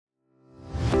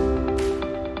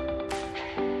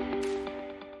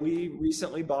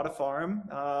recently bought a farm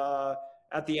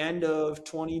at the end of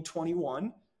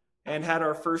 2021 and had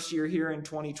our first year here in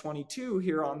 2022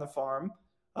 here on the farm,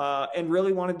 and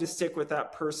really wanted to stick with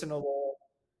that personal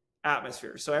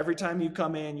atmosphere. So every time you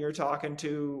come in, you're talking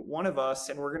to one of us,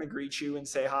 and we're going to greet you and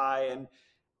say hi. And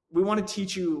we want to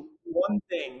teach you one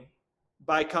thing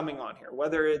by coming on here,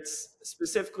 whether it's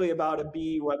specifically about a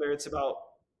bee, whether it's about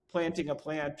planting a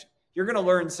plant. You're going to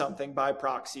learn something by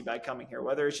proxy by coming here,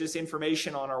 whether it's just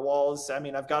information on our walls. I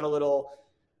mean, I've got a little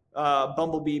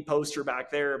bumblebee poster back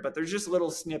there, but there's just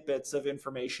little snippets of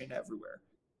information everywhere.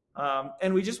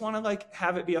 And we just want to like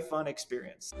have it be a fun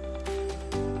experience.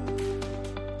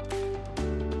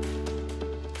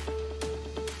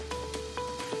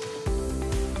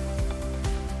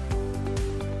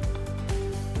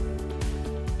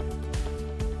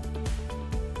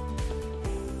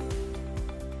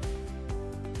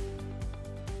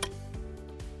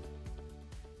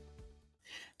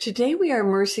 Today we are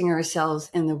immersing ourselves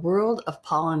in the world of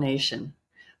pollination.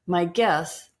 My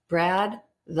guest, Brad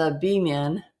the Bee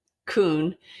Man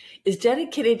Kuhn, is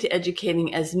dedicated to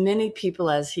educating as many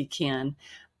people as he can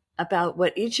about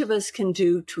what each of us can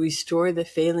do to restore the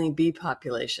failing bee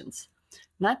populations,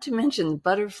 not to mention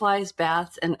butterflies,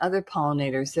 bats, and other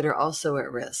pollinators that are also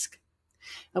at risk.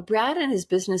 Now, Brad and his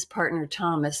business partner,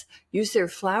 Thomas, use their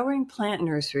flowering plant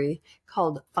nursery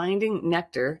called Finding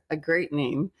Nectar, a great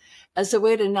name, as a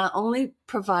way to not only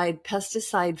provide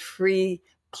pesticide-free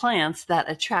plants that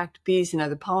attract bees and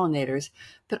other pollinators,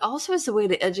 but also as a way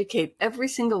to educate every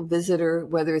single visitor,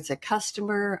 whether it's a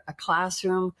customer, a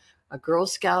classroom, a Girl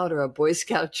Scout, or a Boy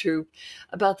Scout troop,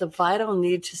 about the vital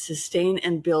need to sustain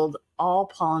and build all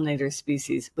pollinator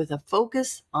species with a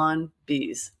focus on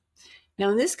bees. Now,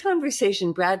 in this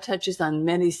conversation, Brad touches on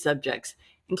many subjects,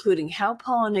 including how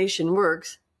pollination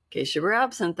works, in case you were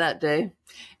absent that day,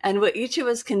 and what each of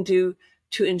us can do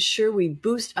to ensure we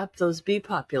boost up those bee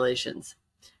populations.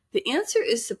 The answer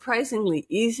is surprisingly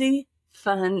easy,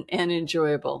 fun, and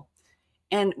enjoyable.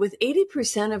 And with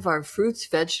 80% of our fruits,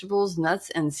 vegetables, nuts,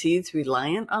 and seeds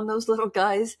reliant on those little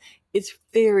guys, it's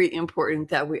very important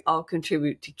that we all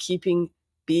contribute to keeping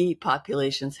bee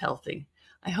populations healthy.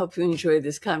 I hope you enjoyed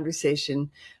this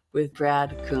conversation with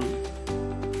Brad Kuhn.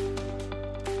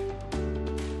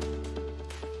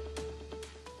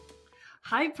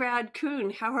 Hi, Brad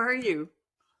Kuhn. How are you?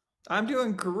 I'm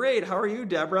doing great. How are you,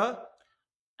 Deborah?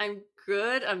 I'm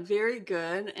good. I'm very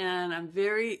good. And I'm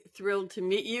very thrilled to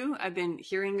meet you. I've been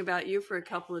hearing about you for a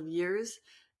couple of years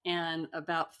and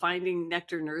about Finding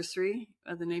Nectar Nursery,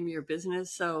 the name of your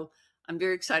business. So I'm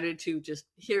very excited to just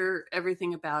hear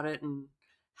everything about it and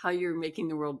how you're making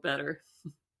the world better.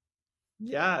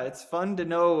 Yeah, it's fun to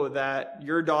know that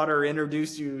your daughter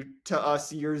introduced you to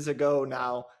us years ago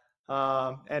now.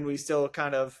 And we still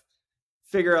kind of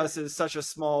figure us as such a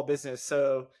small business.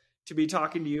 So to be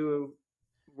talking to you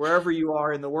wherever you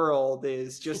are in the world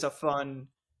is just a fun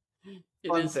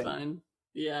thing. Fun.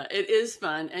 Yeah, it is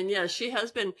fun. And yeah, she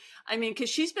has been,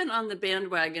 because she's been on the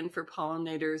bandwagon for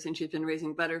pollinators and she's been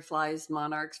raising butterflies,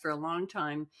 monarchs for a long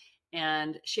time.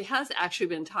 And she has actually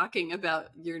been talking about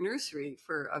your nursery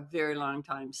for a very long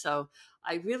time. So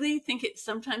I really think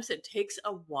sometimes it takes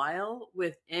a while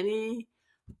with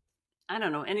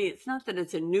it's not that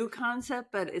it's a new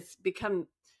concept, but it's become,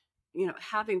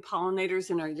 having pollinators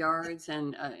in our yards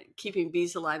and keeping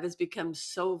bees alive has become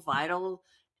so vital.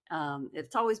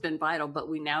 It's always been vital, but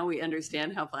we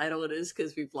understand how vital it is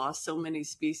because we've lost so many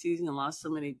species and lost so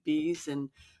many bees. And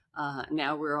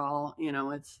now we're all,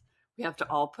 we have to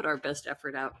all put our best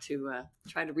effort out to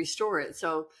try to restore it.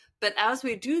 So, but as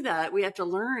we do that, we have to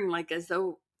learn as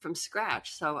though from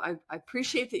scratch. So I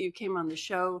appreciate that you came on the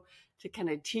show to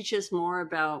kind of teach us more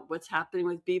about what's happening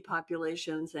with bee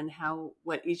populations and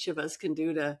what each of us can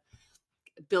do to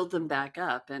build them back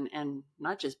up, and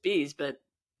not just bees, but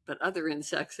other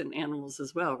insects and animals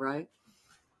as well, right?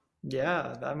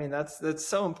 Yeah, that's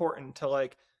so important to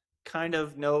kind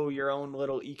of know your own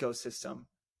little ecosystem.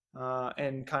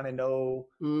 And kind of know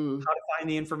how to find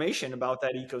the information about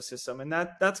that ecosystem. And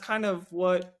that's kind of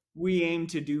what we aim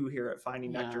to do here at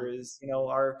Finding Nectar is,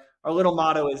 our little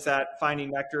motto is that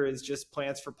Finding Nectar is just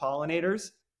plants for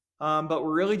pollinators. But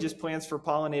we're really just plants for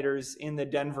pollinators in the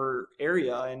Denver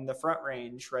area in the Front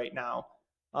Range right now,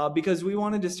 because we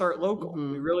wanted to start local.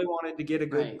 Mm-hmm. We really wanted to get a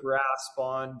good grasp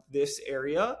on this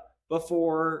area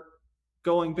before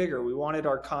going bigger. We wanted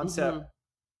our concept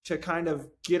to kind of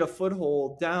get a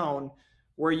foothold down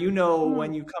where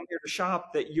when you come here to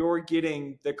shop that you're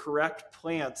getting the correct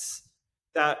plants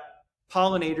that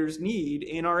pollinators need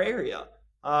in our area.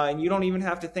 And you don't even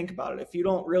have to think about it. If you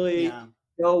don't really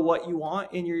know what you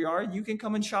want in your yard, you can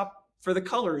come and shop for the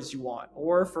colors you want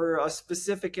or for a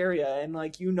specific area. And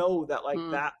like, that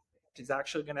like that is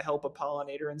actually going to help a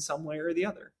pollinator in some way or the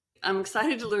other. I'm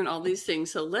excited to learn all these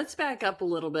things. So let's back up a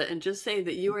little bit and just say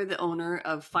that you are the owner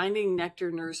of Finding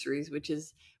Nectar Nurseries, which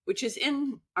is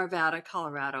in Arvada,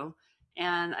 Colorado.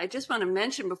 And I just want to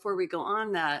mention before we go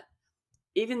on that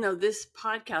even though this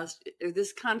podcast or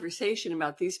this conversation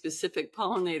about these specific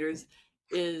pollinators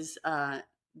is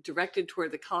directed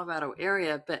toward the Colorado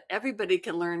area, but everybody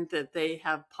can learn that they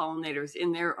have pollinators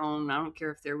in their own. I don't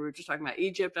care if we were just talking about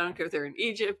Egypt. I don't care if they're in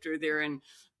Egypt or they're in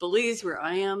Belize, where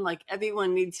I am. Like,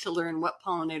 everyone needs to learn what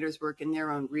pollinators work in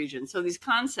their own region. So these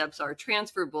concepts are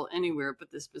transferable anywhere,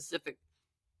 but the specific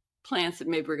plants that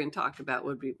maybe we're going to talk about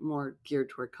would be more geared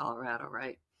toward Colorado,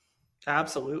 right?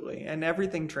 Absolutely. And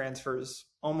everything transfers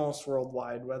almost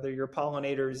worldwide, whether your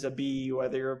pollinator is a bee,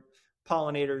 whether your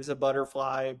pollinator is a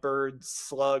butterfly, birds,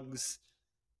 slugs,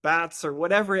 bats, or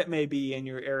whatever it may be in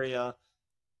your area.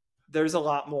 There's a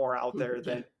lot more out there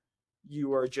than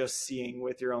you are just seeing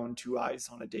with your own two eyes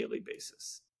on a daily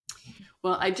basis.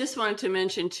 Well, I just wanted to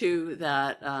mention too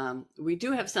that we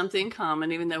do have something in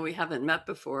common, even though we haven't met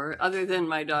before, other than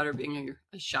my daughter being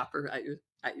a shopper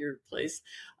at your place.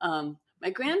 My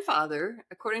grandfather,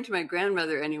 according to my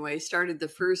grandmother anyway, started the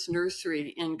first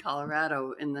nursery in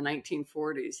Colorado in the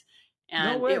 1940s.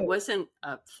 And it wasn't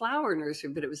a flower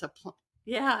nursery, but it was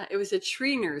it was a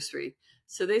tree nursery.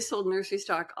 So they sold nursery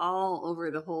stock all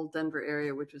over the whole Denver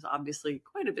area, which was obviously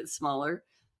quite a bit smaller,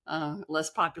 less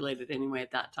populated anyway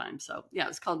at that time. So yeah, it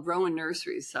was called Rowan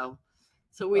Nurseries. So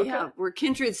we're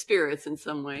kindred spirits in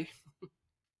some way.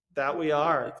 That we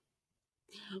are.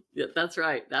 Yeah, that's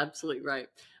right. Absolutely right.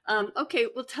 Okay,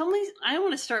 well, tell me. I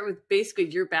want to start with basically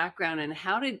your background and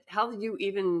how you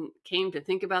even came to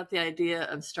think about the idea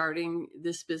of starting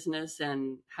this business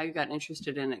and how you got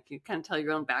interested in it. Can you kind of tell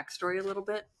your own backstory a little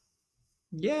bit?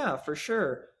 Yeah, for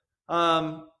sure.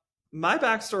 My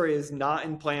backstory is not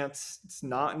in plants. It's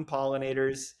not in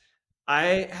pollinators.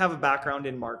 I have a background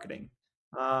in marketing,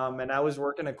 and I was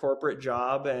working a corporate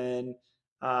job. And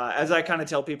as I kind of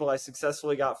tell people, I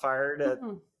successfully got fired at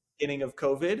the beginning of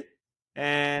COVID.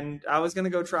 And I was going to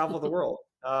go travel the world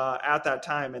at that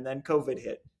time. And then COVID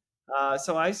hit.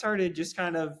 So I started just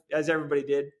kind of, as everybody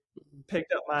did,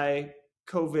 picked up my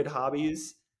COVID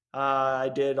hobbies. I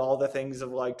did all the things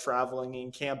of like traveling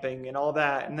and camping and all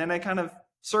that. And then I kind of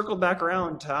circled back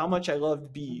around to how much I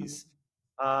loved bees.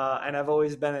 And I've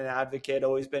always been an advocate,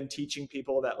 always been teaching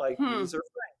people that like bees are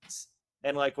friends.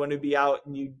 And like when to be out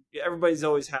and everybody's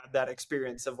always had that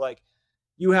experience of like,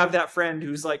 you have that friend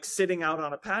who's like sitting out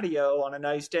on a patio on a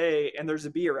nice day and there's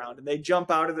a bee around and they jump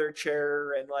out of their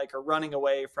chair and like are running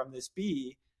away from this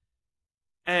bee.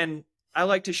 And I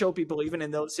like to show people even in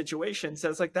those situations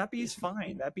that it's like, that bee's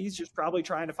fine. That bee's just probably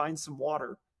trying to find some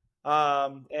water.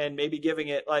 And maybe giving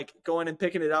it like going and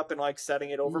picking it up and like setting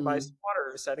it over by some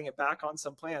water or setting it back on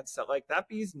some plants that like that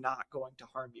bee's not going to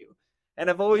harm you. And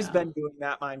I've always been doing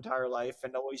that my entire life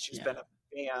and always just been a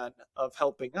fan of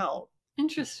helping out.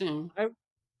 Interesting.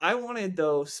 I wanted,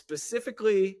 though,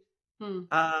 specifically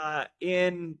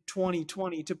in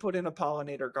 2020 to put in a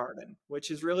pollinator garden,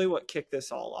 which is really what kicked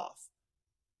this all off.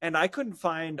 And I couldn't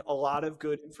find a lot of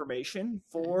good information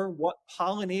for what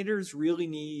pollinators really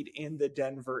need in the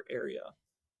Denver area.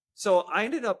 So I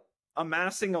ended up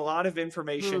amassing a lot of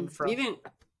information from...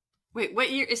 Wait,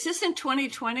 what year? Is this in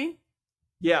 2020?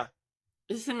 Yeah.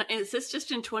 Is this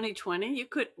just in 2020?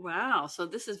 Wow. So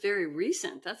this is very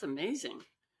recent. That's amazing.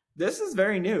 This is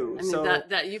very new. I mean, so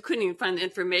that you couldn't even find the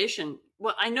information.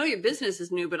 Well, I know your business is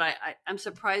new, but I'm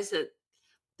surprised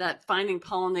that finding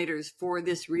pollinators for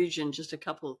this region just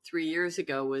 3 years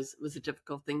ago was a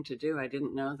difficult thing to do. I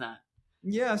didn't know that.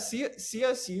 Yeah,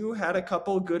 CSU had a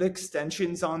couple good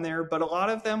extensions on there, but a lot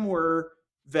of them were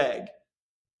vague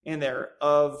in there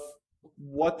of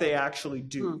what they actually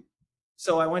do.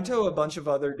 So I went to a bunch of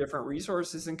other different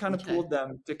resources and kind of pulled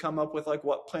them to come up with like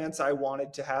what plants I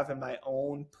wanted to have in my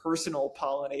own personal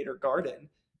pollinator garden.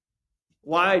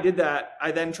 Why I did that,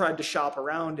 I then tried to shop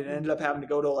around and ended up having to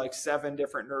go to like 7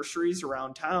 different nurseries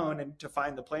around town and to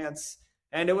find the plants.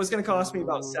 And it was going to cost me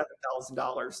about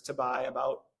 $7,000 to buy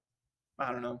about,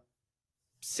 I don't know,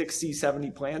 60, 70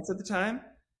 plants at the time.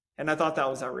 And I thought that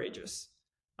was outrageous.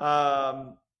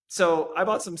 So I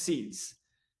bought some seeds.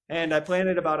 And I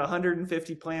planted about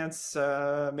 150 plants,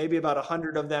 maybe about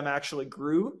 100 of them actually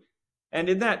grew. And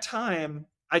in that time,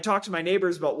 I talked to my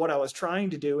neighbors about what I was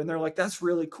trying to do. And they're like, that's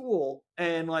really cool.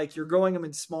 And like, you're growing them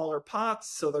in smaller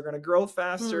pots, so they're going to grow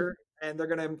faster and they're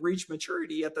going to reach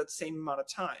maturity at that same amount of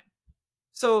time.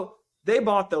 So they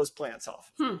bought those plants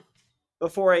off.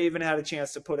 before I even had a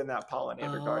chance to put in that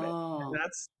pollinator garden. Oh. And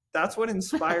that's what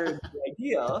inspired the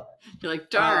idea. You're like,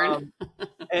 darn.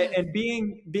 And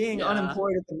being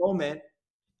unemployed at the moment,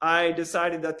 I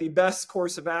decided that the best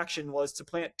course of action was to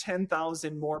plant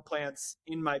 10,000 more plants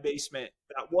in my basement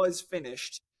that was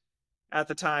finished at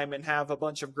the time and have a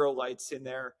bunch of grow lights in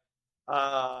there,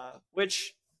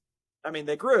 which, I mean,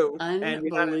 they grew. And we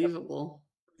had it Unbelievable.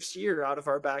 the first year out of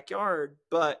our backyard,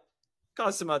 but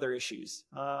caused some other issues.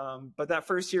 But that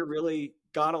first year really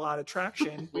got a lot of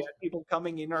traction. We had people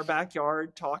coming in our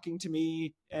backyard talking to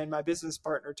me and my business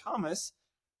partner, Thomas,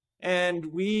 and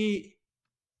we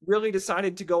really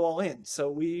decided to go all in.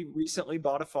 So we recently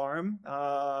bought a farm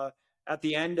at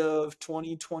the end of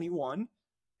 2021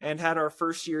 and had our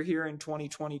first year here in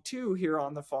 2022 here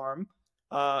on the farm,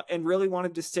 and really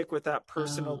wanted to stick with that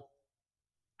personal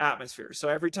atmosphere. So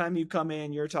every time you come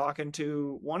in, you're talking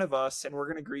to one of us and we're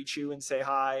going to greet you and say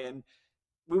hi. And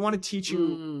we want to teach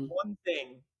you one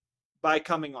thing by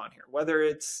coming on here, whether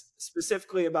it's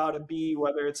specifically about a bee,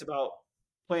 whether it's about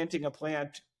planting a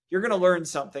plant. You're going to learn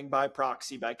something by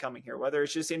proxy by coming here, whether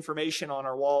it's just information on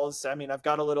our walls. I mean, I've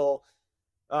got a little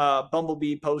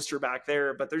bumblebee poster back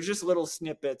there, but there's just little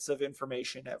snippets of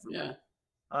information everywhere.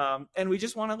 And we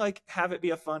just want to like have it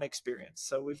be a fun experience.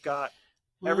 So we've got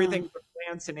everything from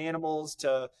plants and animals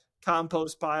to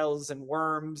compost piles and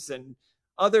worms and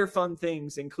other fun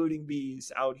things, including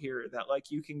bees out here that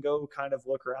like you can go kind of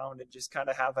look around and just kind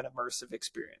of have an immersive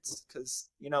experience. Because,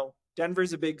 you know,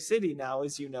 Denver's a big city now,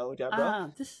 as you know,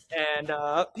 Deborah, and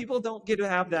people don't get to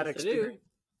have that experience.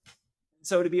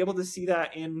 So to be able to see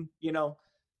that in, you know,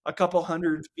 a couple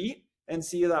 100 feet and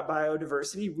see that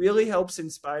biodiversity really helps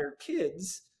inspire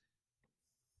kids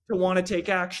to want to take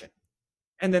action.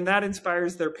 And then that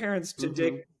inspires their parents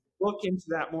to look into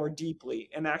that more deeply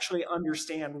and actually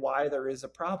understand why there is a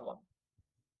problem.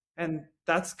 And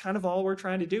that's kind of all we're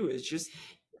trying to do, is just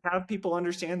have people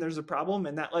understand there's a problem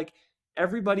and that like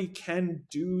everybody can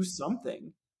do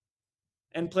something.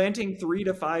 And planting 3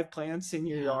 to 5 plants in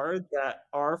your yard that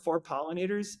are for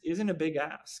pollinators isn't a big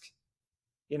ask.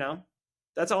 You know,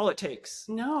 that's all it takes.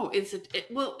 No,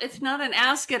 it's not an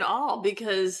ask at all,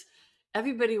 because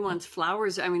everybody wants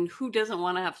flowers. I mean, who doesn't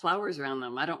want to have flowers around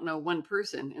them? I don't know one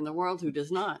person in the world who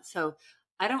does not. So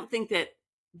I don't think that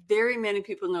very many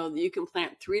people know that you can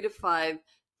plant 3 to 5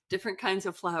 different kinds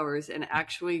of flowers and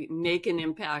actually make an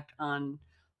impact on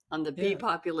the bee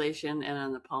population and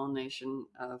on the pollination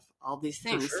of all these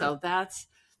things. Sure. So that's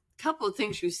a couple of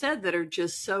things you said that are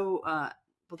just so,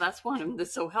 well, that's one of them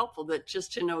that's so helpful, that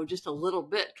just to know just a little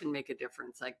bit can make a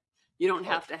difference. Like you don't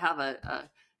have to have a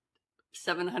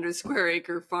 700 square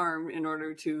acre farm in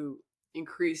order to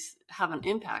have an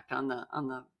impact on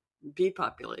the bee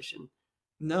population.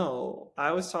 No,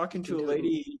 I was talking to a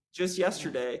lady just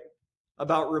yesterday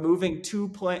about removing two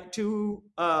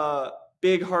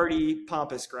big hardy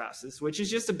pampas grasses, which is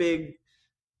just a big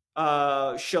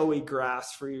showy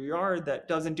grass for your yard that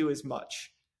doesn't do as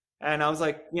much. And I was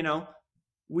like, you know,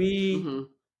 we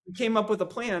came up with a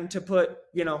plan to put,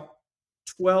 you know,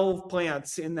 12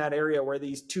 plants in that area where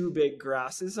these 2 big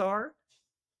grasses are.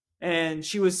 And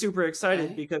she was super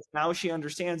excited because now she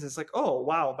understands. It's like, oh,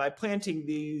 wow, by planting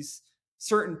these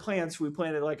certain plants, we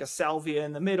planted like a salvia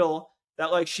in the middle,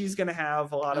 that like she's going to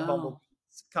have a lot of bumblebees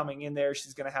coming in there.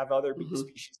 She's going to have other bee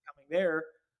species coming there.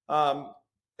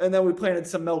 And then we planted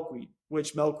some milkweed,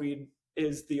 which milkweed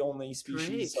is the only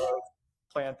species of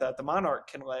plant that the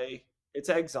monarch can lay its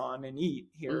eggs on and eat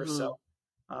here. So,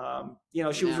 you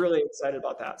know, she was really excited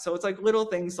about that. So it's like little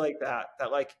things like that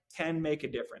like can make a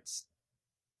difference.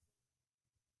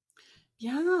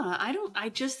 Yeah, I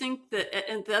just think that,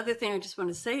 and the other thing I just want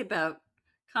to say about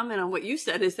comment on what you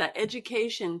said is that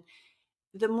education,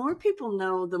 the more people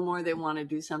know, the more they want to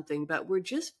do something, but we're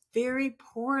just very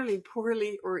poorly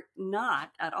or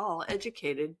not at all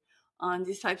educated on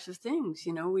these types of things.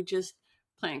 You know, we just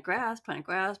plant grass,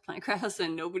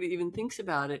 and nobody even thinks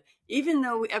about it, even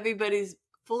though everybody's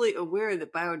fully aware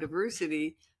that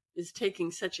biodiversity is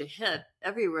taking such a hit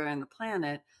everywhere on the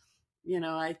planet. You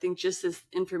know, I think just this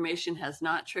information has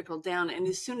not trickled down. And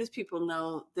as soon as people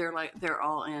know, they're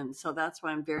all in. So that's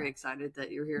why I'm very excited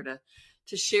that you're here to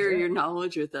share your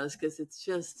knowledge with us, because it's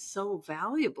just so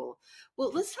valuable.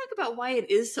 Well, let's talk about why it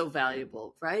is so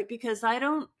valuable, right? Because I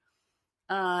don't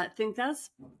think that's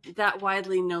that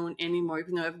widely known anymore,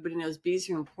 even though everybody knows bees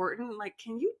are important. Like,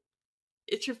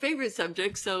 it's your favorite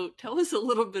subject. So tell us a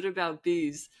little bit about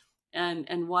bees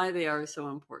and why they are so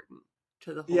important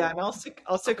to the whole. Yeah, and I'll stick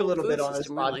a little bit on this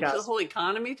podcast. Really, to the whole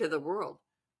economy, to the world.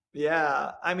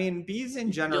 Yeah, I mean, bees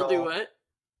in general. You'll do what?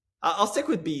 I'll stick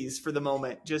with bees for the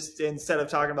moment, just instead of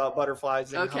talking about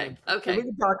butterflies and Okay. hummingbirds. Okay.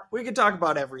 We could talk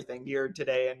about everything here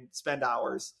today and spend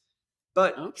hours.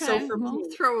 But so Okay. for We'll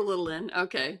me, throw a little in.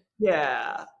 Okay.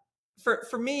 yeah,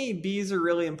 for me, bees are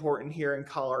really important here in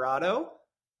Colorado.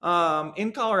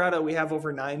 In Colorado, we have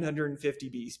over 950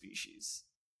 bee species.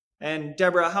 And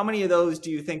Deborah, how many of those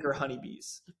do you think are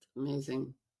honeybees?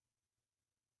 Amazing.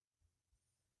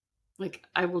 Like,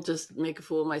 I will just make a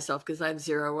fool of myself because I have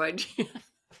zero idea.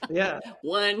 Yeah,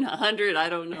 100, I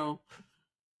don't know.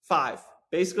 five.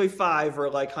 Basically, five are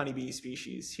like honeybee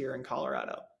species here in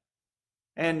Colorado.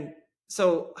 And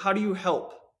so, how do you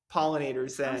help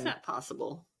pollinators How's then, that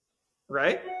possible?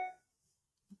 right?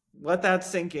 Let that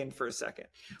sink in for a second.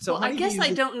 So, Well, I guess honeybees,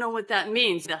 I don't know what that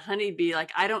means. The honeybee,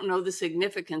 like, I don't know the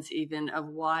significance even of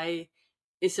why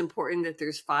it's important that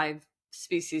there's 5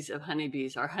 species of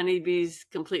honeybees. Are honeybees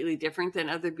completely different than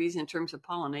other bees in terms of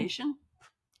pollination?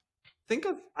 think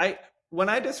of I when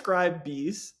I describe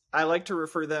bees, I like to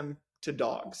refer them to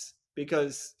dogs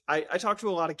because I talk to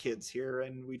a lot of kids here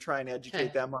and we try and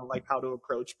educate Okay. them on like how to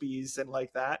approach bees and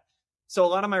like that. So a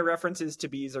lot of my references to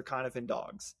bees are kind of in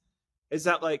dogs. Is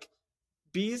that like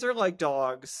bees are like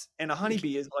dogs and a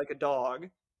honeybee is like a dog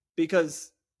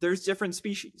because there's different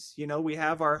species. You know, we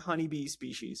have our honeybee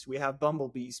species, we have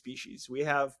bumblebee species, we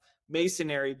have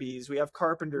masonry bees, we have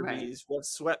carpenter Right. bees, we have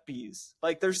sweat bees.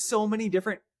 Like there's so many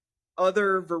different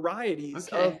other varieties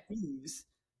of Okay. bees,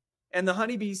 and the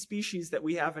honeybee species that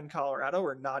we have in Colorado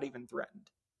are not even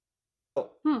threatened.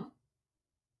 Oh, Hmm.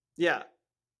 yeah.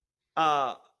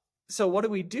 Uh, so what do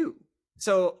we do?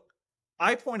 So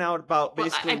I point out about Well,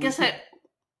 basically I we guess could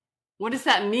what does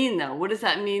that mean though? What does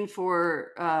that mean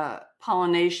for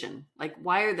pollination? Like,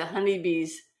 why are the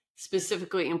honeybees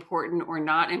specifically important or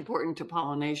not important to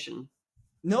pollination?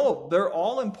 no, they're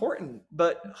all important,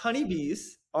 but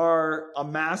honeybees are a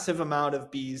massive amount of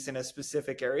bees in a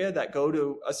specific area that go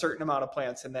to a certain amount of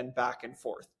plants and then back and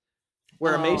forth.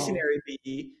 Where a Oh, masonry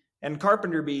bee and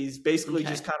carpenter bees basically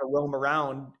just okay. kind of roam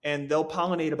around and they'll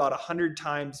pollinate about 100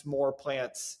 times more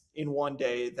plants in one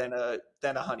day than a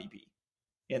honeybee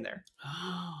in there.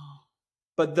 Oh,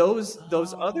 But those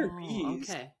other oh, bees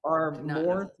okay. are Did not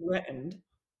know more that. threatened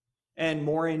and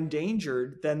more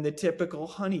endangered than the typical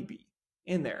honeybee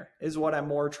in there is what I'm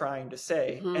more trying to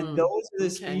say. And Hmm. those are the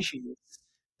Okay. species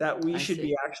that we I should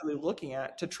be see. actually looking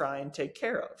at to try and take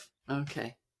care of.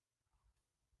 Okay.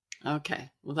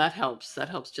 Okay. Well, that helps. That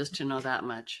helps just to know that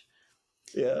much.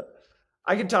 Yeah.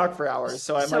 I could talk for hours,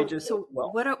 so I might So, just so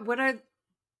well, what are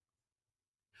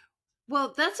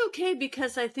well, that's okay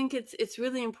because I think it's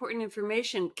really important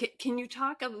information. Can you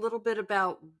talk a little bit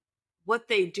about what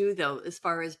they do though, as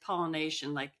far as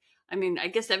pollination? Like, I mean, I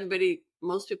guess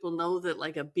most people know that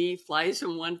like a bee flies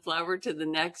from one flower to the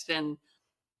next, and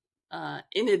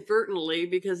inadvertently,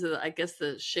 because of I guess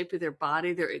the shape of their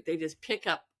body, they just pick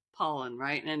up pollen,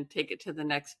 right, and take it to the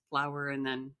next flower, and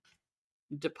then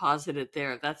deposit it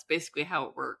there. That's basically how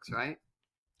it works, right?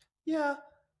 yeah.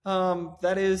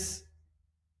 That is,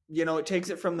 it takes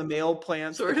it from the male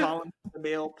plants, the Sort of. pollen from the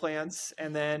male plants,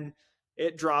 and then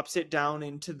it drops it down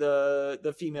into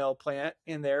the female plant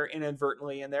in there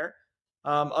inadvertently in there.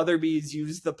 Other bees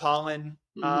use the pollen.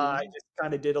 I Hmm. just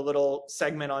kind of did a little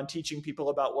segment on teaching people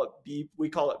about what we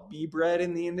call it bee bread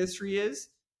in the industry is,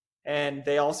 and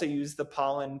they also use the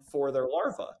pollen for their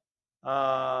larvae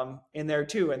in there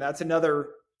too. And that's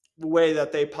another way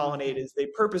that they pollinate Okay. is they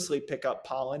purposely pick up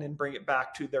pollen and bring it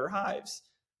back to their hives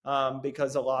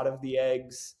because a lot of the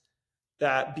eggs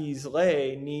that bees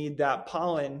lay need that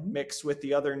pollen mixed with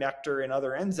the other nectar and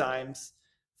other enzymes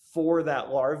for that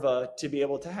larva to be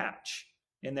able to hatch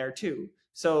in there too.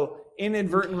 So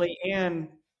Okay. inadvertently and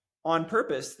on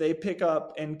purpose, they pick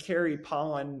up and carry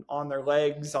pollen on their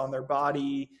legs, on their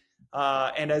body,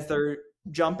 and as they're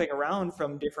jumping around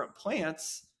from different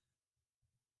plants,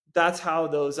 that's how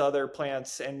those other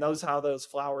plants and those how those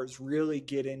flowers really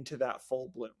get into that full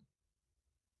bloom.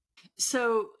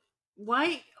 So,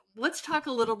 why? Let's talk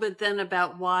a little bit then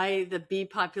about why the bee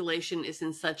population is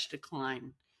in such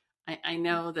decline. I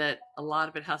know that a lot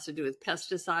of it has to do with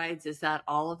pesticides. Is that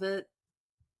all of it?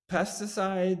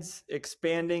 Pesticides,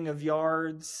 expanding of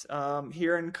yards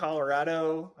here in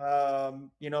Colorado.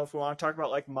 If we want to talk about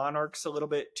like monarchs a little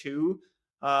bit too,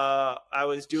 I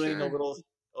was Sure.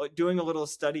 doing a little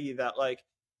study that like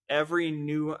every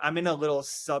new I'm in a little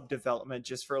sub development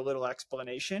just for a little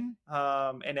explanation.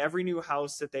 And every new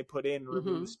house that they put in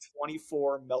Mm-hmm. removes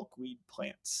 24 milkweed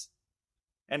plants.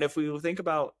 And if we think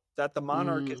about that, the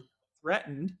monarch is Mm.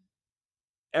 threatened,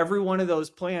 every one of those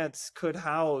plants could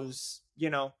house,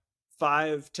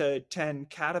 5 to 10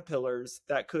 caterpillars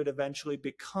that could eventually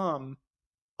become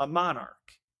a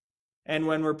monarch. And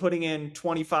when we're putting in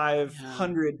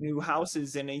 2,500 new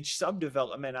houses in each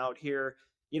subdevelopment out here,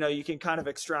 you can kind of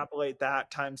extrapolate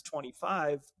that times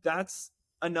 25. That's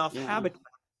enough habitat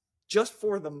just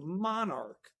for the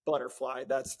monarch butterfly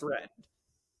that's threatened.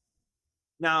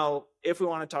 Now, if we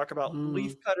want to talk about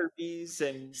leafcutter bees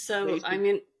and it's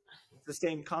the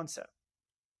same concept.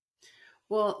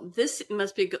 Well, this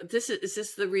must be good. Is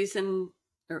this the reason,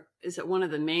 or is it one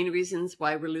of the main reasons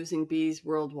why we're losing bees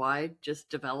worldwide? Just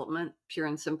development, pure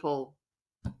and simple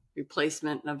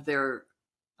replacement of their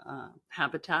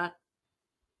habitat?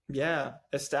 Yeah,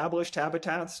 established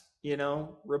habitats,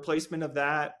 replacement of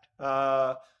that.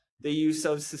 The use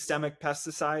of systemic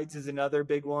pesticides is another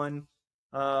big one.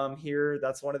 Here,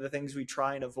 that's one of the things we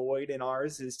try and avoid in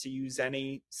ours, is to use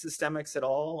any systemics at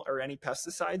all or any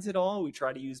pesticides at all. We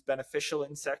try to use beneficial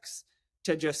insects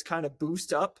to just kind of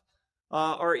boost up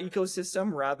our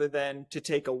ecosystem rather than to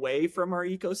take away from our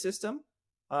ecosystem.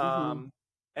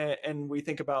 And we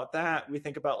think about that. We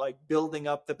think about like building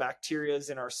up the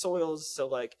bacterias in our soils. So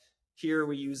like here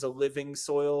we use a living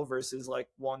soil versus like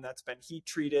one that's been heat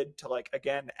treated to like,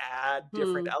 again, add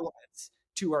different elements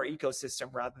to our ecosystem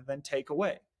rather than take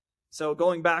away. So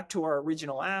going back to our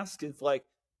original ask is like,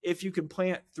 if you can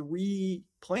plant 3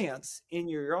 plants in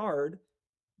your yard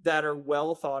that are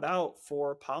well thought out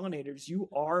for pollinators, you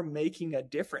are making a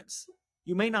difference.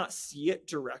 You may not see it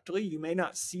directly. You may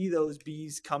not see those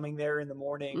bees coming there in the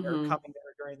morning or coming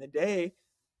there during the day,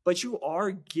 but you are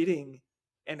getting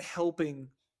and helping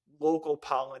local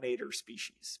pollinator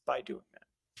species by doing that.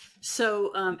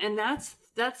 So, and that's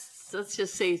let's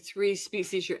just say 3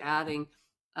 species you're adding.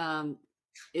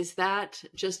 Is that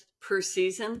just per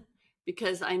season?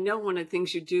 Because I know one of the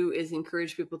things you do is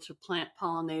encourage people to plant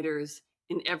pollinators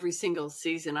in every single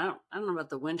season. I don't know about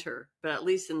the winter, but at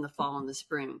least in the fall and the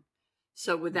spring.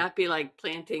 So would that be like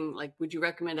planting, like, would you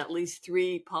recommend at least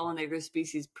 3 pollinator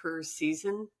species per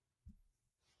season?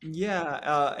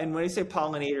 Yeah. And when you say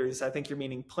pollinators, I think you're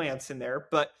meaning plants in there,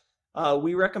 but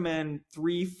we recommend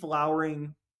 3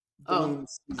 flowering bloom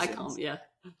seasons. I call them, yeah.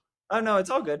 Oh, no, it's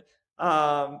all good.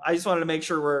 I just wanted to make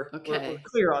sure we're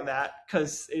clear on that,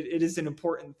 because it is an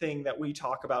important thing that we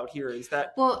talk about here, is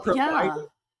that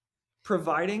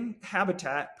providing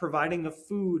habitat, providing a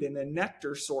food and a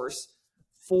nectar source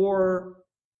for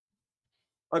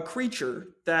a creature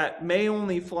that may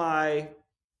only fly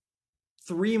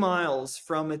 3 miles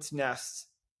from its nest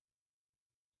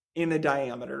in a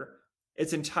diameter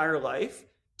its entire life,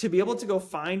 to be able to go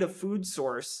find a food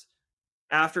source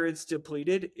after it's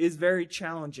depleted is very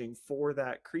challenging for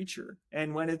that creature.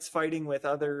 And when it's fighting with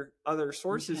other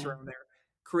sources around there,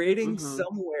 creating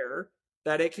somewhere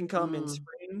that it can come in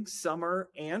spring, summer,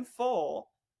 and fall,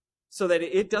 so that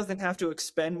it doesn't have to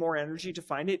expend more energy to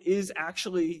find it, is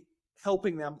actually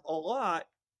helping them a lot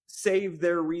save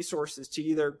their resources to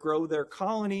either grow their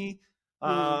colony,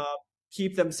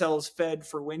 keep themselves fed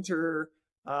for winter,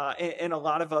 and a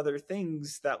lot of other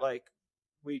things that like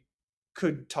we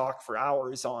could talk for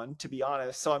hours on, to be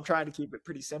honest. So I'm trying to keep it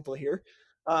pretty simple here.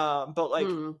 But like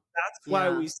that's why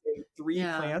we say 3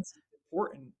 plants is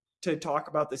important to talk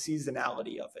about the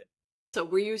seasonality of it. So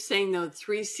were you saying though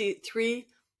 3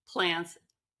 plants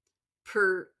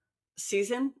per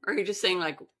season, or are you just saying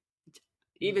like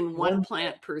even one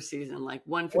plant per season, like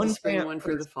one for the spring, one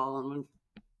for the fall, and one?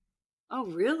 Oh,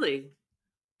 really?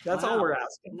 That's all we're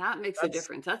asking. That makes a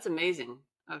difference. That's amazing.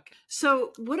 Okay.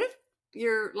 So what if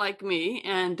you're like me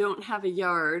and don't have a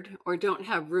yard or don't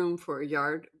have room for a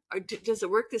yard? Does it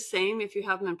work the same if you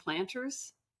have them in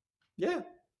planters? Yeah.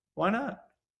 Why not?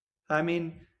 I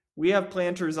mean, we have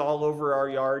planters all over our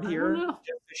yard here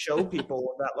just to show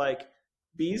people that like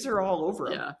bees are all over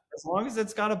them. As long as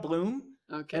it's got a bloom,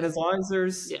 and as long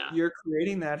as you're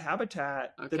creating that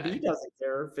habitat, the bee doesn't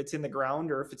care if it's in the ground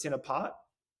or if it's in a pot.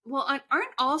 Well,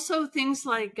 aren't also things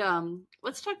like,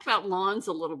 let's talk about lawns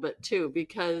a little bit too,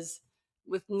 because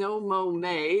with No Mow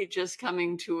May just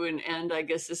coming to an end, I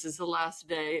guess this is the last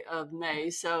day of May.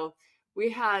 So we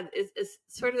had, it's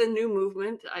sort of a new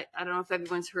movement. I don't know if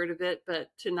everyone's heard of it, but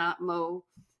to not mow,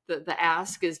 the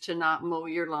ask is to not mow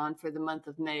your lawn for the month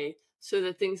of May, so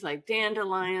that things like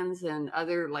dandelions and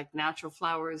other like natural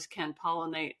flowers can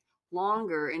pollinate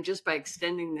longer. And just by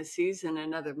extending the season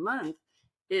another month,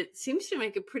 it seems to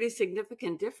make a pretty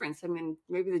significant difference. I mean,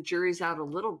 maybe the jury's out a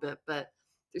little bit, but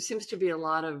there seems to be a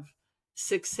lot of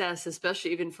success,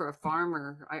 especially even for a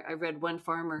farmer. I read one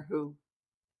farmer who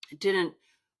didn't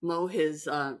mow his,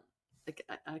 I think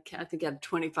he had a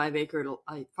 25-acre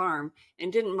farm,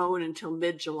 and didn't mow it until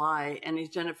mid-July. And he's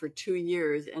done it for 2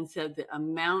 years, and said the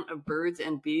amount of birds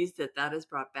and bees that has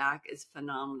brought back is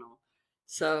phenomenal.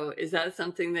 So is that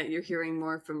something that you're hearing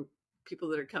more from people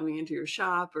that are coming into your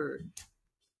shop, or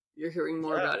you're hearing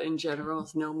more about in general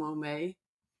is no mow May?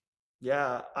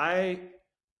 Yeah, I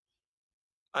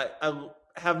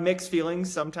have mixed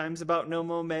feelings sometimes about No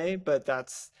Mo May, but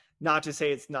that's not to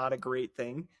say it's not a great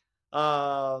thing.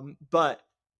 But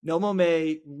No Mo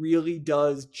May really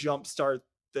does jumpstart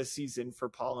the season for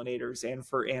pollinators and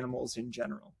for animals in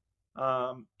general.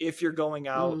 If you're going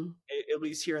out, at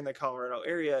least here in the Colorado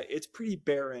area, it's pretty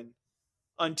barren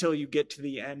until you get to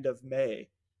the end of May.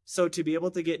 So to be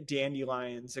able to get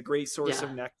dandelions, a great source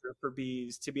of nectar for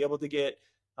bees, to be able to get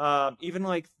even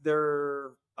like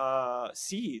their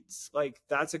seeds, like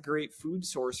that's a great food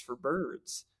source for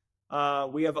birds.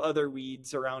 We have other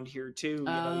weeds around here too.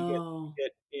 You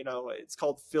get it's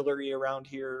called fillery around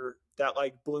here that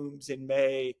like blooms in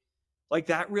May. Like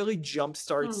that really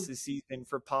jumpstarts the season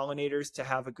for pollinators to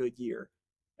have a good year.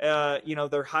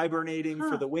 They're hibernating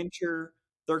for the winter.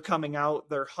 They're coming out.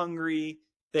 They're hungry.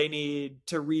 They need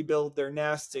to rebuild their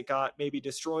nest. It got maybe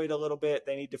destroyed a little bit.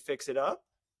 They need to fix it up.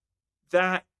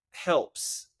 That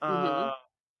helps.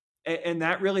 And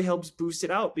that really helps boost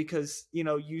it out because,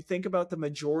 you think about the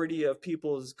majority of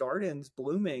people's gardens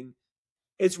blooming.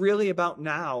 It's really about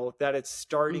now that it's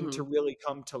starting to really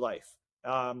come to life,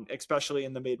 especially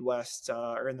in the Midwest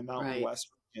or in the Mountain West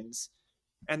regions.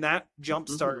 And that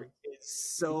jumpstart is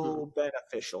so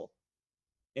beneficial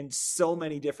in so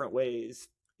many different ways,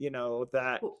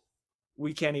 that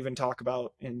we can't even talk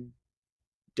about in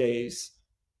days.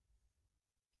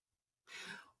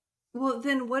 Well,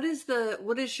 then what is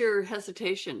your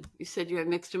hesitation? You said you have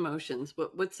mixed emotions.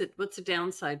 What's the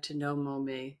downside to no mow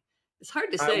May? It's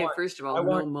hard to say, first of all,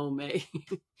 no mow May.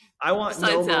 I want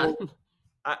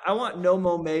I want no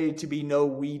mow May to be no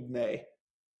weed May.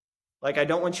 Like, I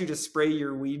don't want you to spray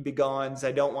your weed begons.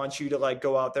 I don't want you to like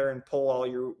go out there and pull all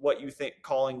your what you think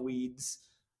calling weeds.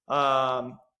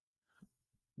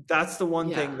 That's the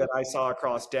one thing that I saw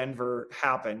across Denver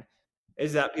happen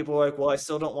is that people are like, well, I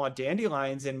still don't want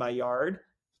dandelions in my yard,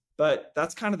 but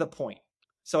that's kind of the point.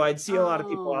 So I'd see a lot of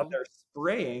people out there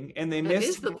spraying, and they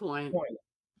missed the point.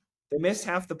 They missed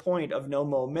half the point of no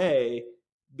mow May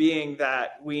being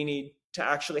that we need to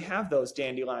actually have those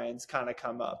dandelions kind of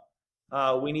come up.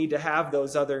 We need to have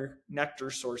those other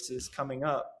nectar sources coming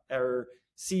up or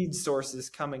seed sources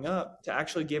coming up to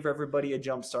actually give everybody a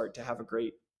jump start to have a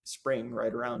great spring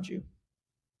right around you.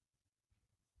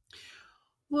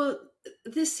 Well,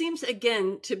 this seems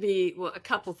again to be a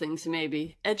couple things,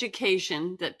 maybe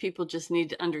education, that people just need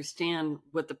to understand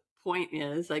what the point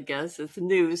is. I guess it's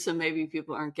new, so maybe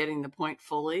people aren't getting the point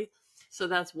fully. So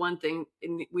that's one thing.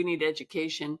 We need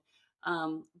education.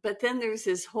 But then there's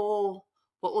this whole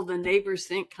what will the neighbors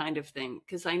think kind of thing.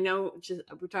 Because I know,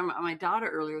 we're talking about my daughter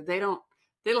earlier,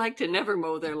 they like to never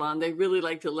mow their lawn. They really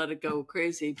like to let it go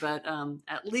crazy, but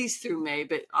at least through May,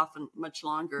 but often much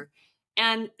longer.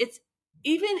 And it's,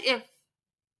 even if,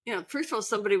 first of all,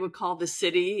 somebody would call the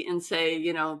city and say,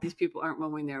 these people aren't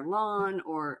mowing their lawn,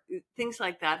 or things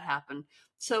like that happen.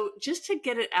 So just to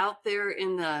get it out there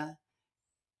in the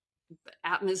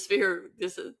atmosphere,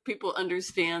 people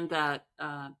understand that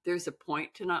there's a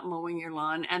point to not mowing your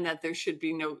lawn, and that there should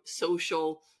be no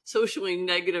socially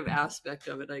negative aspect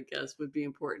of it, I guess, would be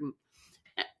important.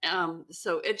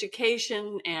 So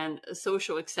education and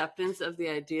social acceptance of the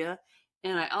idea.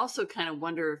 And I also kind of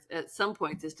wonder if at some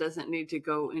point this doesn't need to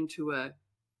go into a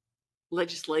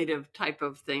legislative type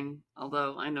of thing,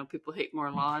 although I know people hate more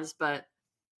laws. But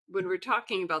when we're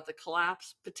talking about the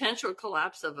potential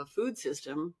collapse of a food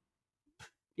system,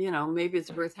 maybe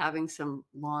it's worth having some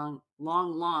long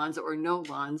lawns or no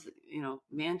lawns,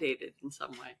 mandated in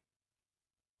some way.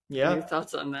 Yeah. Your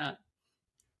thoughts on that?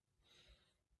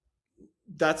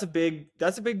 That's a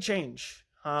big change.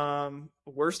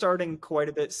 We're starting quite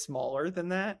a bit smaller than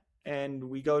that. And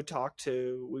we probably talk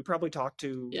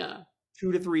to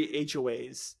 2 to 3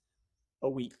 HOAs a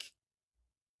week,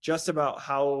 just about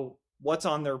what's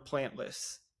on their plant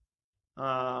lists,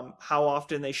 how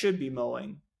often they should be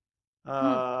mowing,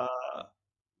 why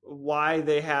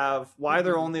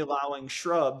they're only allowing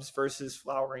shrubs versus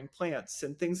flowering plants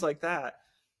and things like that.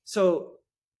 So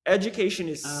education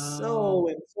is so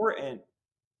important.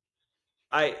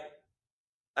 I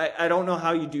don't know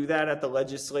how you do that at the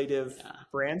legislative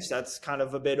branch. That's kind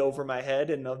of a bit over my head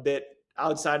and a bit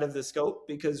outside of the scope,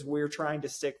 because we're trying to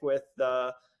stick with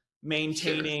the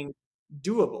maintaining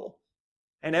doable.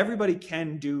 And everybody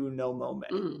can do no mow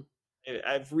May.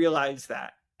 I've realized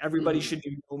that. Everybody should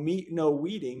do no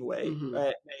weeding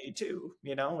May too,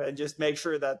 and just make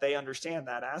sure that they understand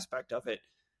that aspect of it.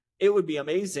 It would be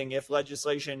amazing if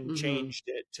legislation changed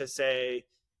it to say,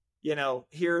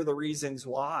 here are the reasons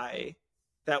why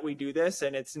that we do this,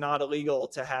 and it's not illegal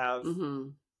to have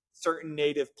certain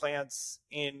native plants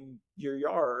in your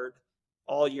yard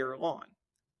all year long.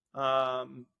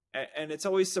 And it's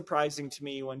always surprising to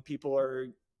me when people are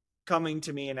coming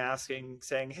to me and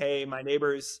saying, hey, my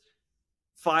neighbors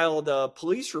filed a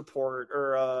police report,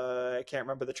 or I can't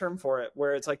remember the term for it,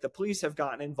 where it's like the police have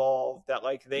gotten involved, that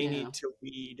like they need to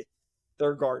weed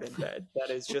their garden bed that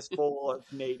is just full of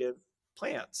native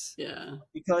plants. Yeah.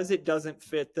 Because it doesn't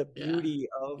fit the beauty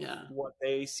of what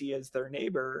they see as their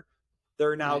neighbor,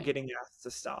 they're now getting asked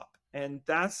to stop. And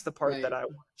that's the part that I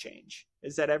want to change,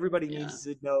 is that everybody needs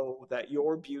to know that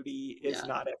your beauty is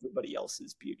not everybody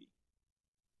else's beauty.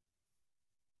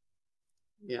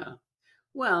 Yeah.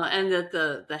 Well, and that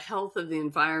the health of the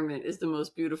environment is the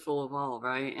most beautiful of all,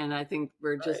 right? And I think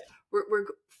we're just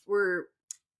we're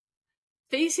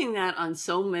facing that on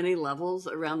so many levels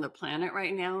around the planet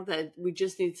right now, that we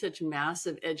just need such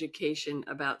massive education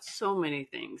about so many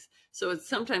things. So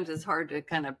sometimes it's hard to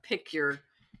kind of pick your, I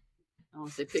don't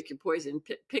want to say pick your poison,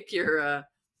 pick your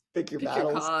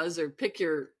cause, or pick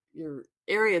your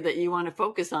area that you want to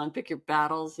focus on, pick your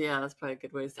battles. Yeah, that's probably a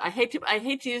good way. I hate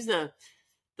to use the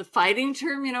fighting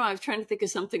term, I was trying to think of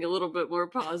something a little bit more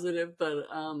positive, but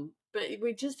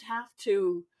we just have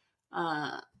to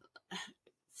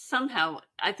somehow,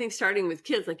 I think, starting with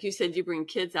kids, like you said, you bring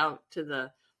kids out to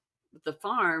the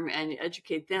farm and you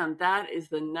educate them. That is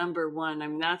the number one. I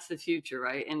mean, that's the future,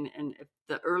 right? And if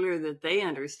the earlier that they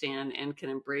understand and can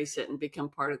embrace it and become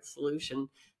part of the solution,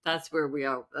 that's where we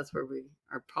are. That's where we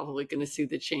are probably going to see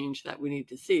the change that we need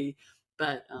to see.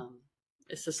 But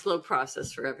it's a slow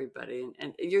process for everybody.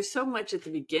 And you're so much at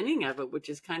the beginning of it, which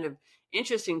is kind of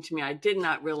interesting to me. I did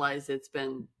not realize it's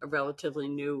been a relatively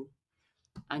new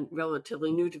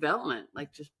development.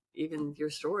 Like, just even your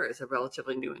store is a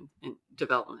relatively new in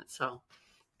development. So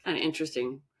kind of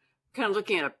interesting. Kind of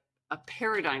looking at a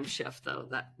paradigm shift, though,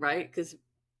 that right? Because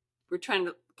we're trying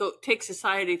to take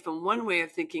society from one way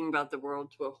of thinking about the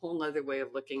world to a whole other way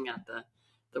of looking at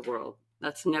the world.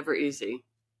 That's never easy.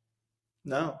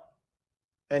 No.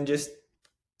 And just,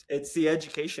 it's the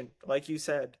education. Like you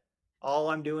said, all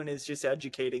I'm doing is just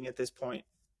educating at this point.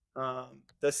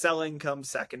 The selling comes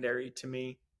secondary to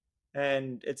me,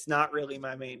 and it's not really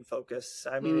my main focus.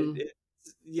 I mean,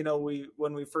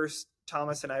 when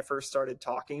Thomas and I first started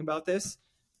talking about this,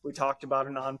 we talked about a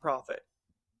nonprofit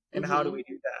and how do we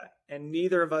do that? And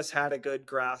neither of us had a good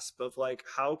grasp of like,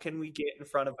 how can we get in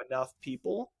front of enough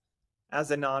people as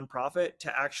a nonprofit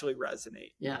to actually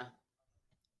resonate? Yeah.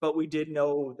 But we did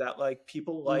know that like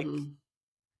people like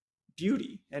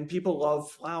beauty and people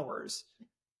love flowers.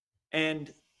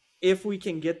 And if we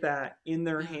can get that in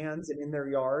their hands and in their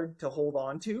yard to hold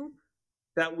on to,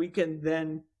 that we can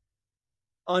then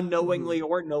unknowingly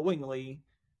or knowingly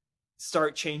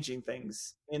start changing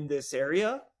things in this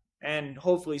area, and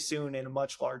hopefully soon in a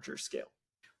much larger scale.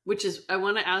 Which is, I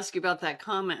want to ask you about that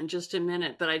comment in just a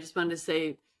minute, but I just wanted to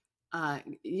say,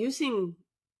 using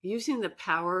the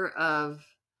power of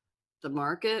the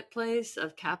marketplace,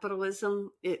 of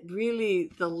capitalism, the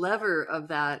lever of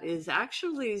that is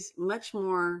actually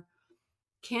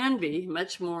can be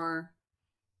much more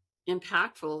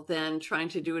impactful than trying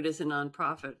to do it as a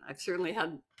nonprofit.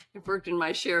 I've worked in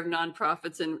my share of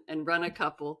nonprofits and run a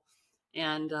couple.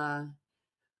 And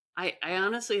I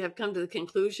honestly have come to the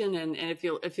conclusion, and if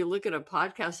you look at a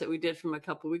podcast that we did from a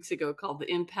couple of weeks ago called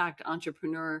The Impact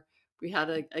Entrepreneur, we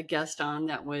had a guest on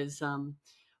that was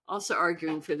also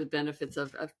arguing for the benefits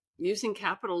of using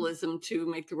capitalism to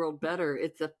make the world better.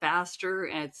 It's a faster,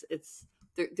 and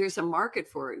there's a market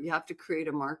for it. You have to create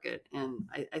a market, and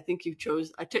I think you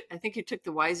took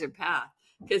the wiser path,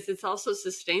 because it's also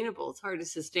sustainable. It's hard to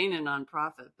sustain a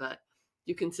nonprofit, but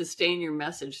you can sustain your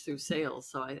message through sales.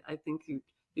 So I think you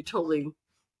totally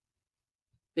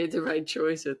made the right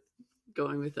choice with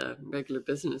going with a regular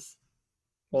business.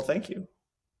 Well, thank you.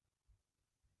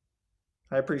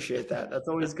 I appreciate that. That's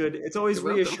always good. It's always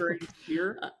reassuring to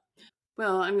hear.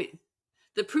 Well, I mean,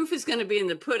 the proof is going to be in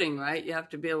the pudding, right? You have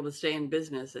to be able to stay in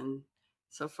business. And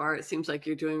so far, it seems like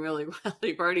you're doing really well.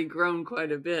 You've already grown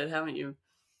quite a bit, haven't you?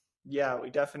 Yeah, we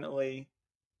definitely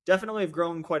have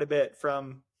grown quite a bit,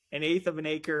 from 1/8 of an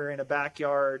acre in a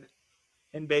backyard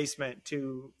and basement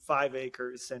to 5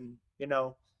 acres. And,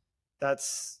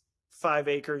 that's 5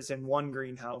 acres in one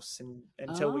greenhouse. And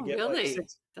until we get really? like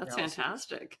 6 That's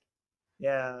fantastic.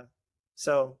 Yeah.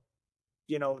 So,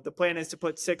 the plan is to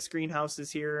put 6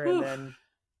 greenhouses here and then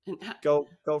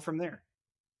go from there.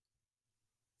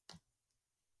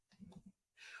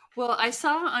 Well, I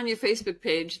saw on your Facebook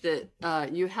page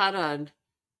that you had a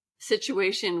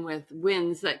situation with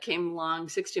winds that came along,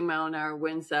 60-mile-an-hour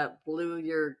winds that blew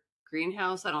your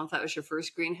greenhouse. I don't know if that was your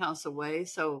first greenhouse away.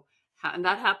 So, and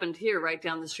that happened here right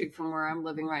down the street from where I'm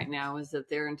living right now, is that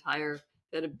they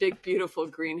had a big, beautiful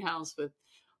greenhouse with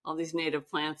all these native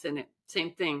plants in it.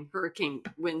 Same thing, hurricane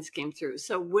winds came through.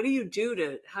 So what do you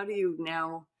do how do you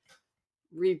now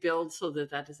rebuild so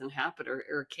that doesn't happen,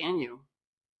 or can you?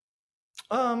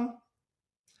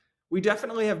 We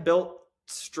definitely have built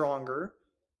stronger.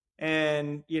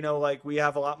 And, like we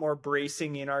have a lot more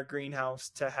bracing in our greenhouse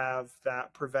to have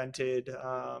that prevented.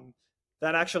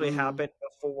 That actually happened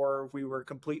before we were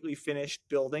completely finished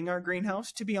building our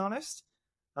greenhouse, to be honest.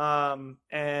 And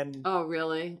oh,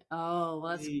 really? Oh,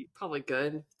 well, that's probably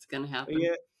good. It's going to happen.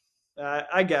 Yeah,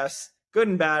 I guess good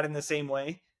and bad in the same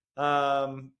way.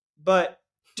 But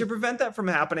to prevent that from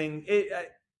happening,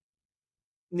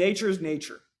 nature's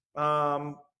nature.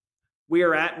 We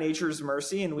are at nature's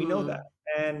mercy, and we know that.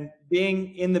 And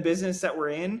being in the business that we're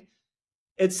in,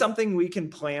 it's something we can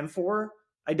plan for.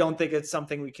 I don't think it's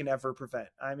something we can ever prevent.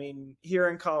 I mean, here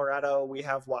in Colorado, we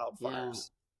have wildfires.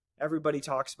 Yeah. Everybody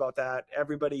talks about that.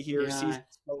 Everybody here sees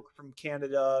smoke from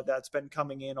Canada that's been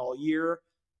coming in all year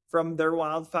from their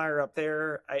wildfire up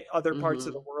there. Other parts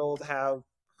of the world have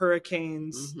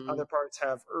hurricanes. Other parts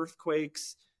have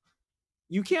earthquakes.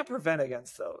 You can't prevent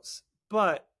against those,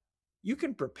 but you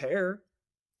can prepare.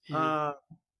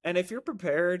 And if you're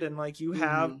prepared and like you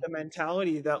have the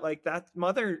mentality that like that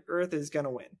Mother Earth is going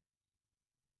to win,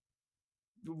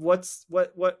 what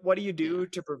do you do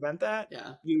to prevent that?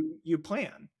 Yeah. You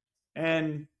plan.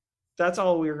 And that's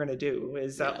all we're going to do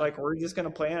is that like, we're just going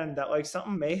to plan that like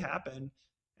something may happen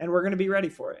and we're going to be ready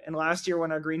for it. And last year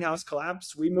when our greenhouse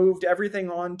collapsed, we moved everything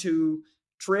onto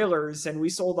trailers and we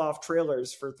sold off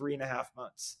trailers for 3.5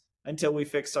 months until we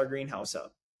fixed our greenhouse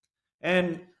up.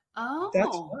 And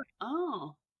that's fine.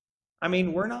 I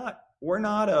mean, we're not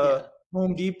a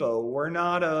Home Depot. We're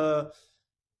not a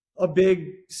big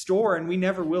store, and we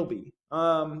never will be.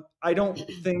 I don't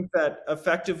think that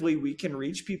effectively we can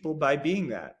reach people by being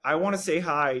that. I want to say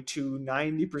hi to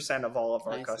 90% of all of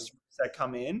our customers that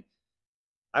come in.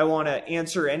 I want to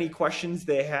answer any questions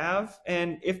they have.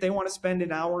 And if they want to spend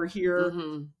an hour here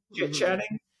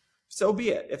chit-chatting, so be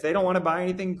it. If they don't want to buy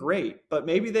anything, great. But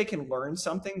maybe they can learn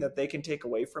something that they can take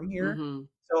away from here.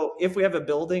 So if we have a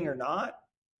building or not,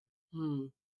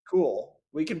 cool.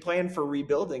 We can plan for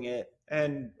rebuilding it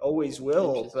and always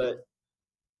will. But,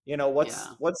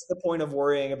 what's the point of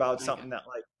worrying about something that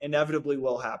like inevitably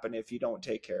will happen if you don't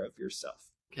take care of your stuff?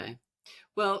 Okay.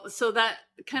 Well, so that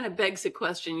kind of begs the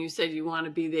question. You said you want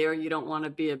to be there. You don't want to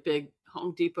be a big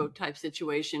Home Depot type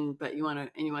situation, but you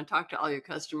want to talk to all your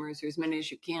customers, or as many as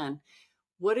you can.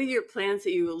 What are your plans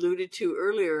that you alluded to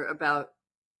earlier about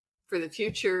for the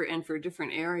future and for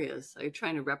different areas? Are you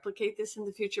trying to replicate this in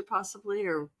the future possibly,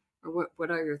 or what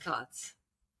are your thoughts?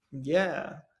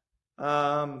 Yeah.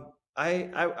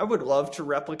 I would love to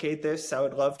replicate this. I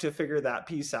would love to figure that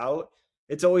piece out.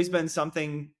 It's always been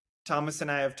something Thomas and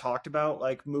I have talked about,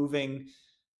 like moving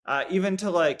even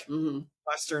to like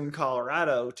Western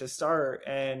Colorado to start,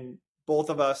 and both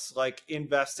of us like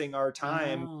investing our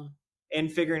time in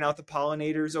figuring out the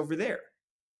pollinators over there,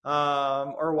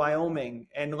 or Wyoming,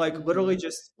 and like literally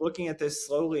just looking at this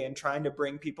slowly and trying to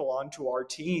bring people onto our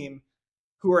team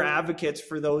who are advocates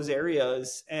for those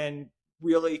areas and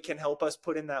really can help us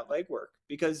put in that legwork.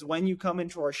 Because when you come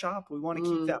into our shop, we want to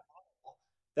keep that model,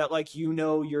 that like,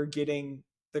 you're getting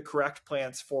the correct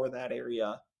plants for that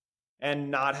area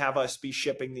and not have us be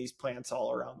shipping these plants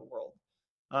all around the world.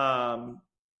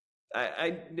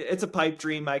 It's a pipe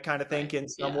dream, I kind of think, in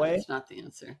some way. It's not the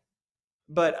answer.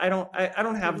 But I don't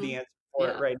have the answer for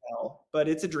it right now, but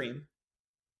it's a dream.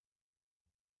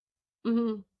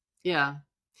 Yeah.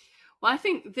 Well, I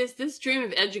think this dream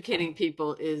of educating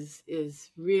people is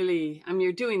really, I mean,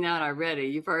 you're doing that already.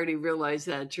 You've already realized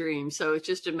that dream. So it's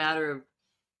just a matter of,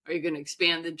 are you going to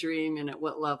expand the dream and at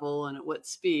what level and at what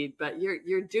speed? But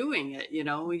you're doing it,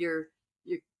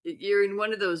 you're in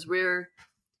one of those rare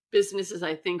businesses,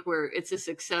 I think, where it's a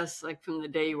success, like from the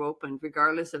day you opened,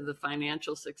 regardless of the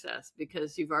financial success,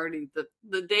 because you've already,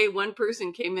 the day one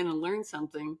person came in and learned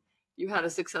something, you had a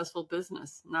successful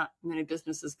business. Not many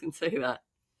businesses can say that.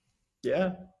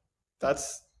 Yeah,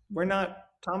 Thomas and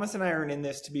I aren't in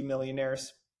this to be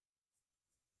millionaires.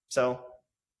 So,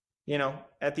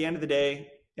 at the end of the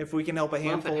day, if we can help a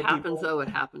handful of people. If it happens, though, it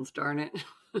happens, darn it.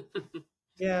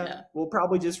 Yeah, we'll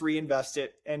probably just reinvest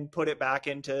it and put it back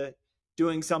into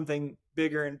doing something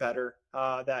bigger and better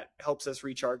that helps us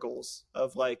reach our goals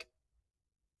of like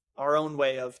our own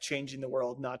way of changing the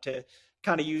world. Not to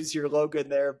kind of use your slogan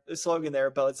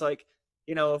there, but it's like,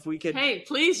 if we could. Hey,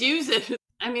 please use it.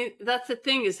 I mean, that's the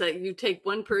thing, is that you take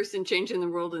one person changing the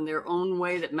world in their own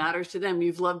way that matters to them.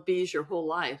 You've loved bees your whole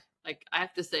life. Like, I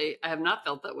have to say, I have not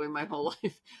felt that way my whole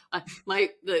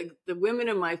life. The women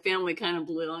in my family kind of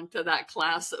belong to that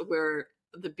class where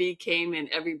the bee came and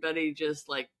everybody just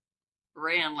like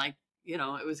ran like,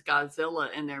 it was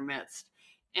Godzilla in their midst.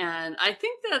 And I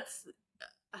think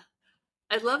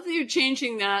I love that you're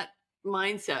changing that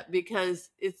mindset,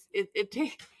 because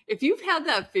if you've had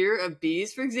that fear of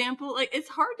bees, for example, like, it's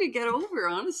hard to get over,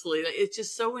 honestly. Like, it's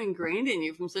just so ingrained in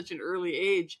you from such an early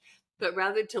age. But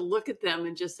rather to look at them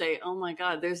and just say, oh my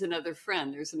God, there's another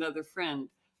friend. There's another friend.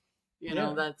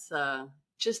 Yeah. That's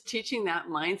just teaching that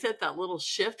mindset, that little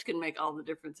shift can make all the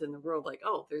difference in the world. Like,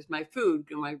 oh, there's my food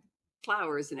and my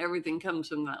flowers, and everything comes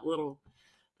from that little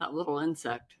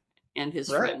insect and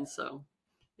his Right. friends. So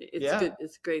it's Yeah. good.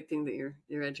 It's a great thing that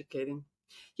you're educating.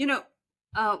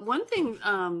 One thing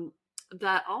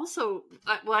that also,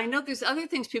 well, I know there's other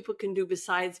things people can do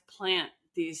besides plant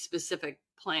these specific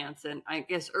plants, and I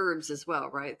guess herbs as well,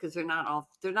 right? Because they're not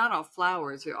all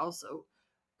flowers. They're also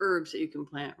herbs that you can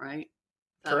plant, right?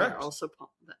 That are Correct. also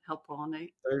that help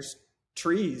pollinate. There's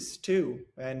trees too,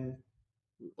 and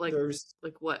Like there's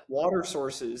what? water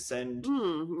sources, and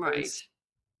Right.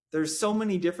 there's so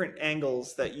many different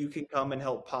angles that you can come and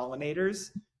help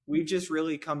pollinators. We just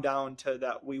really come down to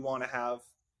that we want to have,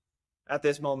 at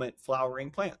this moment, flowering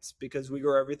plants, because we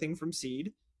grow everything from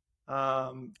seed.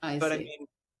 I But I see. mean,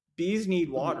 bees need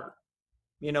Mhm. water.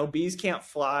 Bees can't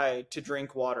fly to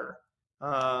drink water.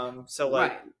 So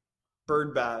like Right.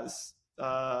 bird baths,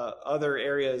 other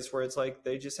areas where it's like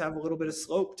they just have a little bit of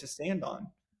slope to stand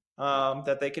on,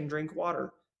 that they can drink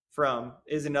water from,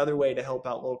 is another way to help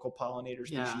out local pollinator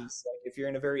Yeah. species. Like if you're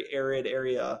in a very arid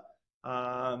area,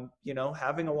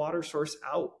 having a water source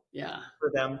out Yeah. for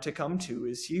them to come to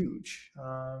is huge.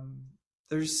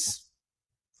 There's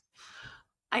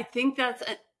I think that's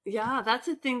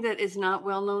a thing that is not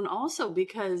well known also,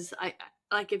 because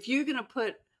like, if you're going to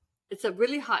put, it's a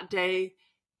really hot day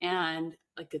and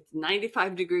like it's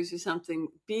 95 degrees or something,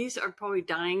 bees are probably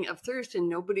dying of thirst and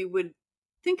nobody would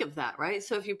think of that, right?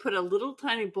 So if you put a little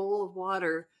tiny bowl of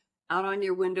water out on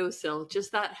your windowsill,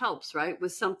 just that helps, right?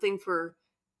 With something for,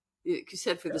 you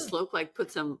said, for the Sure. slope, like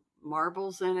put some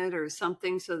marbles in it or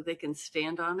something so that they can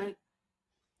stand on it.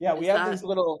 Yeah, we Is have these that,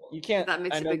 little, you can't, that I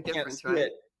makes a know you big can't difference, see right?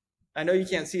 it. I know you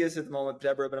can't see us at the moment,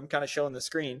 Deborah, but I'm kind of showing the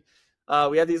screen.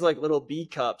 We have these like little bee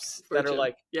cups For that are Jim.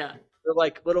 like, Yeah. they're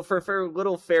like little for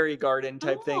little fairy garden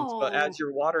type things. But as Oh,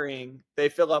 you're watering, they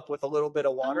fill up with a little bit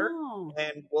of water, oh,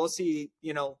 and we'll see,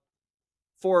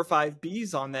 4 or 5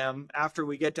 bees on them after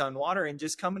we get done watering,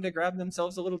 just coming to grab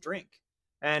themselves a little drink.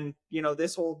 And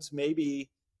this holds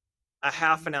maybe a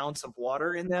half an ounce of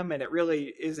water in them, and it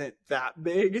really isn't that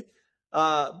big,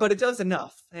 but it does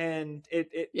enough, and it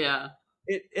it yeah.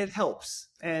 it, it helps.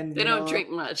 And They don't drink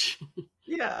much.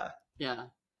 yeah, Yeah.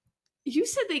 You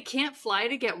said they can't fly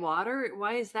to get water.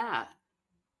 Why is that?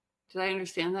 Did I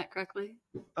understand that correctly?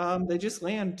 they just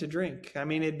land to drink. I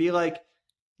mean, it'd be like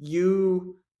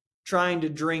you trying to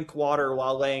drink water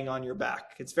while laying on your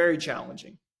back. It's very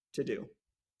challenging to do.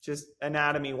 Just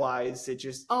anatomy wise, it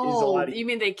just is a Oh, lot easier. you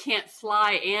mean they can't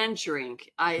fly and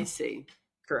drink? I see.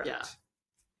 Yeah. Correct.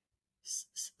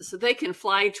 So they can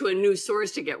fly to a new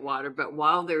source to get water, but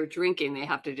while they're drinking, they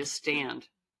have to just stand.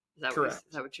 Is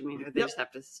Correct. that what you mean? Or they Yep. just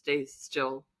have to stay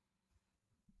still?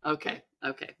 Okay.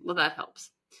 Okay. Well, that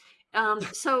helps.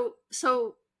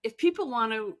 So if people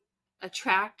want to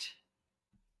attract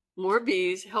more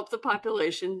bees, help the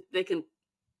population, they can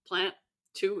plant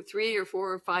 2, 3, or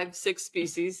 4, or 5, 6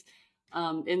 species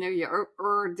in their yard,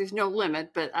 or there's no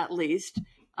limit, but at least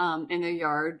in their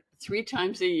yard 3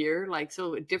 times a year, like,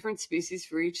 so different species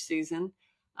for each season.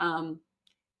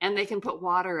 And they can put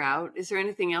water out. Is there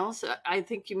anything else? I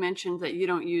think you mentioned that you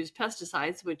don't use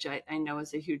pesticides, which I know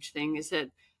is a huge thing. Is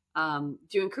it, do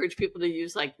you encourage people to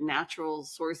use like natural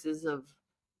sources of,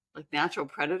 like, natural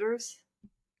predators,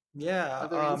 Yeah.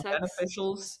 other insects,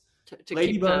 Beneficials, to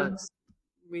keep the, ladybugs.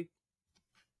 we,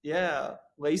 Yeah,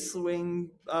 lacewing.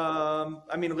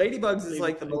 I mean, ladybugs is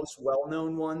like the ladybug? most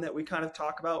well-known one that we kind of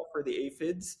talk about for the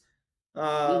aphids.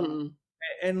 Um, Mm-hmm.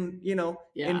 and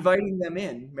Yeah. inviting them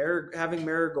in, having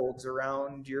marigolds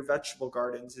around your vegetable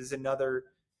gardens is another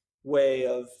way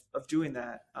of doing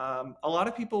that. A lot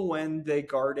of people, when they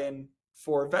garden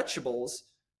for vegetables,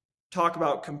 talk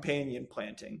about companion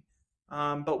planting,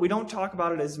 but we don't talk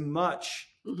about it as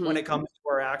much when Mm-hmm. it comes to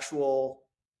our actual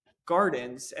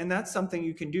gardens. And that's something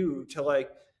you can do to, like,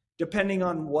 depending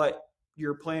on what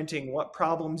you're planting, what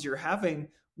problems you're having,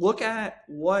 look at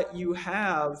what you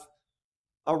have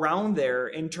around there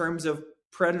in terms of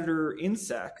predator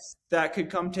insects that could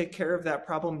come take care of that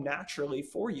problem naturally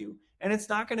for you. And it's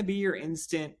not going to be your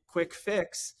instant quick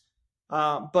fix,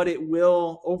 but it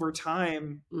will over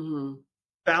time Mm-hmm.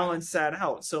 balance that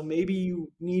out. So maybe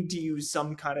you need to use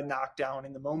some kind of knockdown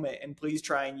in the moment, and please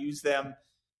try and use them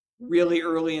really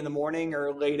early in the morning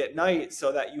or late at night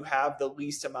so that you have the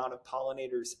least amount of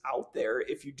pollinators out there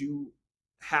if you do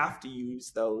have to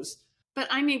use those. But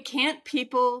I mean, can't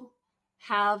people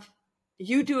have,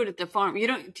 you do it at the farm? You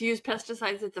don't, do you use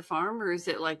pesticides at the farm, or is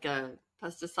it like a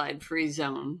pesticide free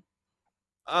zone?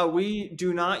 We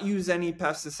do not use any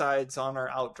pesticides on our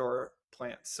outdoor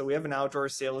plants. So we have an outdoor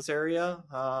sales area.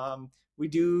 We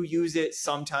do use it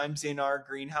sometimes in our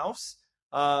greenhouse,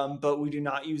 but we do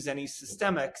not use any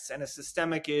systemics. And a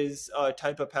systemic is a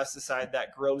type of pesticide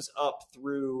that grows up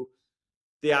through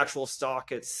the actual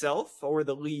stalk itself or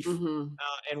the leaf. Mm-hmm.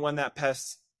 And when that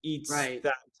pest eats Right.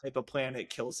 that type of plant, it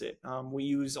kills it. We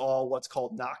use all what's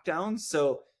called knockdowns.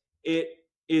 So it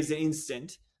is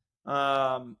instant.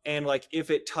 And like if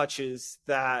it touches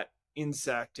that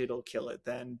insect, it'll kill it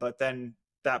then. But then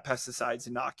that pesticide's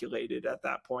inoculated at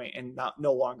that point and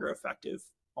no longer effective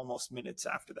almost minutes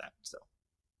after that. So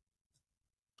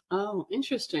Oh,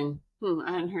 interesting.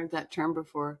 I hadn't heard that term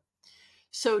before.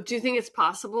 So, do you think it's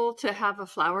possible to have a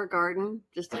flower garden,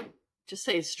 just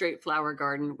say a straight flower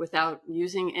garden, without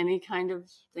using any kind of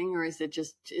thing, or is it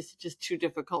just too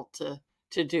difficult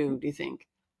to do? Do you think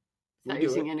we without do it.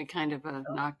 using any kind of a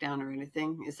knockdown or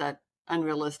anything? Is that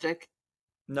unrealistic?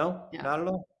 No, Yeah. not at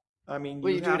all. I mean, Well,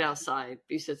 you you do it have outside.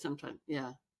 You said sometime.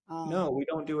 Yeah. Oh, no, we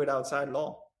don't do it outside at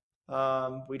all.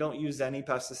 We don't use any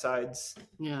pesticides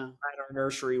yeah. at our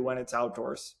nursery when it's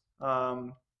outdoors.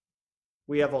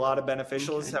 We have a lot of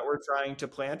beneficials Okay. that we're trying to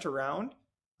plant around.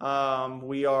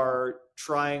 We are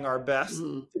trying our best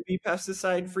Mm-hmm. to be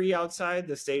pesticide free outside.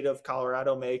 The state of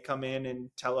Colorado may come in and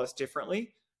tell us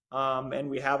differently. And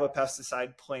we have a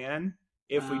pesticide plan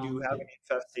if we do Wow. have an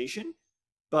infestation.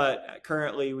 But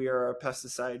currently, we are a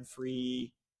pesticide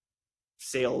free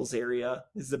sales area,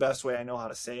 is the best way I know how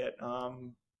to say it.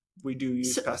 We do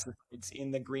use So, pesticides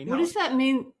in the what does greenhouse. that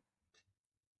mean?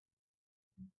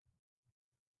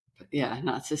 Yeah,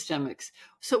 not systemics.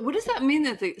 So what does that mean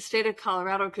that the state of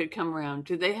Colorado could come around?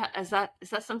 Do they is that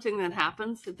something that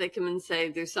happens, that they come and say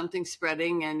there's something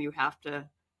spreading and you have to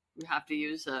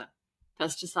use a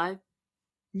pesticide?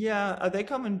 Yeah, they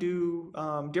come and do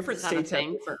different Is that a states have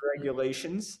thing? different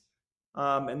regulations,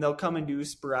 and they'll come and do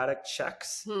sporadic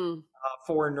checks Hmm.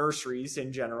 for nurseries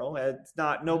in general. It's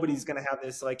not nobody's going to have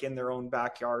this like in their own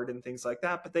backyard and things like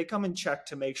that, but they come and check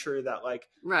to make sure that like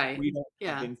Right. we don't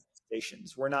have Yeah.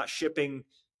 infestations. We're not shipping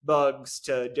bugs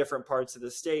to different parts of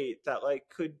the state that like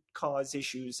could cause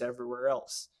issues everywhere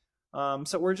else.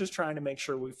 So we're just trying to make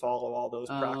sure we follow all those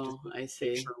practices, Oh, I make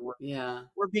see. sure Yeah.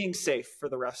 we're being safe for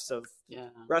the Yeah.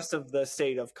 rest of the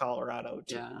state of Colorado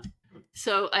too. Yeah.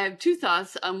 So I have two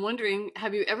thoughts. I'm wondering,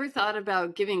 have you ever thought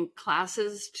about giving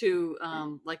classes to,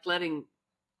 like letting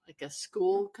like a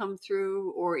school come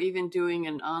through, or even doing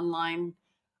an online,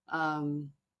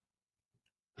 um,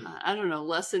 I don't know,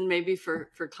 lesson maybe for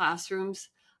classrooms?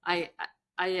 I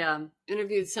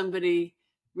interviewed somebody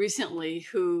recently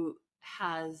who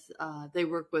has they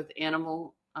work with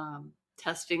animal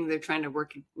testing. They're trying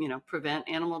to prevent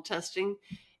animal testing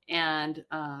and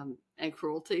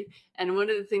cruelty. And one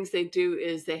of the things they do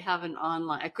is they have an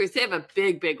online. Of course, they have a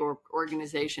big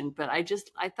organization, but I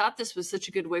thought this was such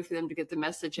a good way for them to get the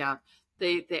message out.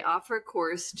 They offer a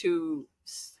course to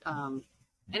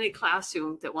any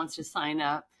classroom that wants to sign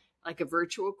up, like a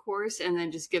virtual course, and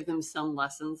then just give them some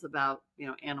lessons about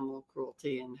animal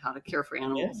cruelty and how to care for Yeah.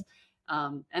 animals.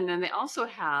 And then they also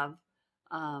have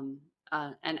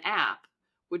an app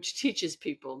which teaches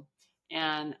people,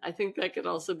 and I think that could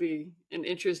also be an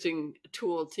interesting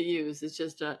tool to use. It's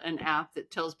just an app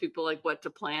that tells people like what to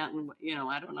plant, and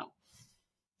I don't know,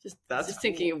 just That's just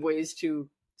thinking cool. of ways to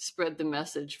spread the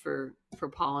message for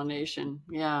pollination.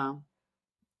 Yeah.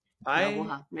 Yeah,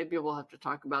 I maybe we'll have to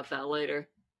talk about that later.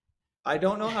 I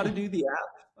don't know how to do the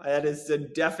app. That is a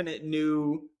definite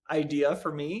new idea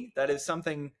for me. That is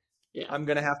something Yeah. I'm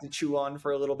gonna have to chew on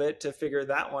for a little bit to figure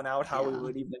that one out, how we Yeah.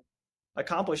 would even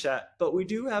accomplish that. But we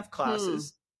do have Hmm.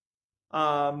 classes.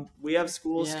 We have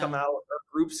schools come Yeah. out or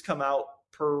groups come out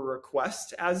per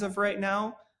request as of right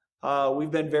now. We've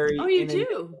been Oh, very you inundated.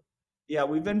 do? Yeah,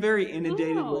 we've been very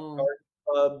inundated with Oh, garden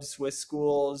clubs, with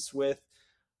schools, with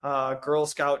Girl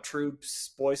Scout troops,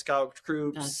 Boy Scout that's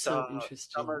troops, so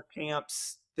interesting. summer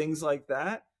camps, things like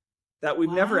that. That we've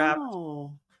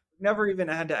Wow. never even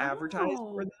had to advertise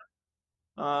for Oh. them,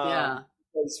 Yeah.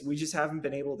 because we just haven't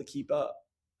been able to keep up,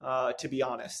 to be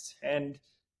honest. And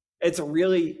it's a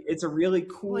really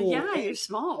cool Well, yeah, thing. you're a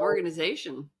small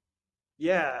organization.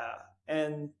 Yeah,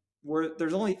 and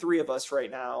there's only 3 of us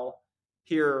right now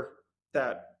here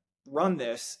that run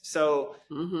this, so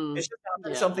Mm-hmm. it's just not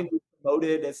been Yeah. something we've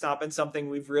promoted. It's not been something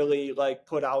we've really like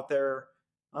put out there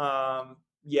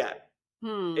yet.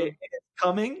 It's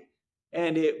coming,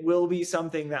 and it will be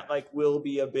something that like will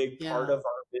be a big part Yeah. of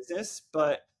our business.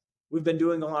 But we've been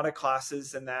doing a lot of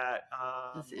classes and that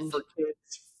That's for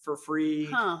kids for free.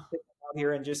 huh. They come out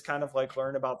here and just kind of like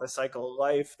learn about the cycle of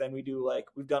life. Then we've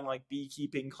done like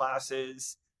beekeeping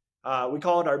classes. We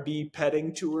call it our bee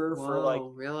petting tour for like Whoa,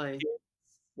 really? kids,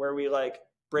 where we like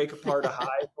break apart a hive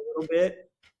a little bit,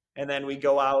 and then we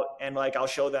go out and like I'll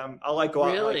show them. I'll like go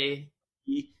out and like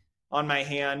Really? on my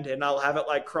hand, and I'll have it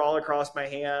like crawl across my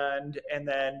hand, and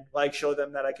then like show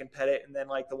them that I can pet it, and then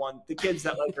like the kids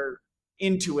that like are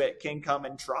into it can come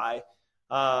and try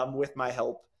with my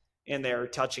help, and they're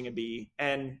touching a bee.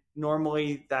 And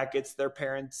normally that gets their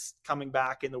parents coming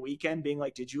back in the weekend being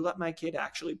like, did you let my kid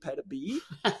actually pet a bee?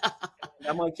 And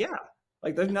I'm like, yeah,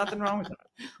 like there's nothing wrong with that.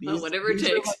 Well, whatever it Bees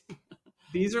takes.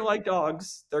 bees are like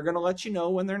dogs. They're going to let you know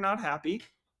when they're not happy.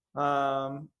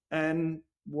 And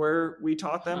where we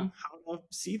taught them how to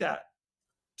see that.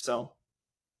 So,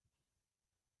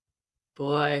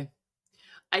 Boy,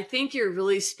 I think you're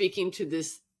really speaking to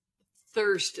this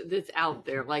thirst that's out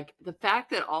there. Like the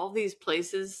fact that all these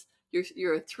places,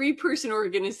 you're a 3-person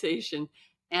organization,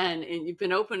 and you've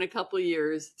been open a couple of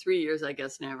years, 3 years, I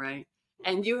guess now, right?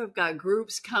 And you have got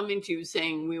groups coming to you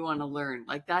saying we want to learn.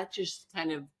 Like that just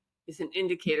kind of is an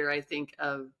indicator, I think,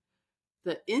 of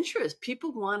the interest.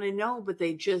 People want to know, but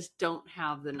they just don't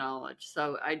have the knowledge.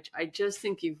 So I just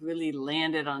think you've really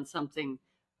landed on something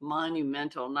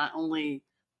monumental. Not only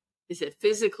is it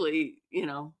physically,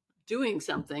 doing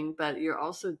something, but you're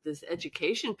also this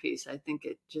education piece. I think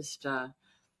I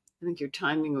think your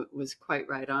timing was quite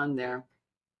right on there.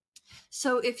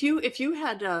 So if you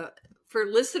had for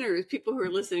listeners, people who are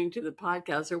listening to the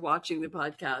podcast or watching the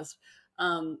podcast,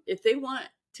 if they want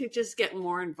to just get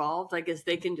more involved, I guess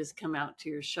they can just come out to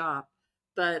your shop.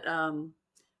 But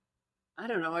I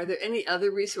don't know. Are there any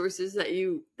other resources that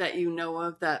you know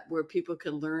of that where people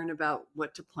can learn about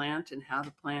what to plant and how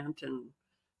to plant and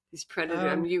these predators?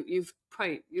 I mean,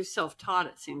 you're self-taught,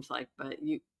 it seems like, but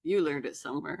you learned it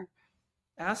somewhere.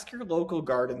 ask your local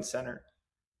garden center.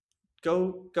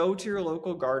 Go to your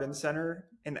local garden center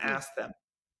and ask them.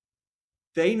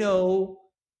 They know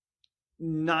What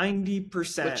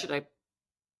 90% should I?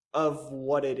 of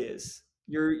what it is.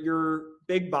 Your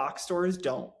big box stores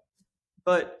don't,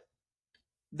 but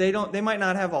they might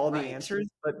not have all the Right. answers,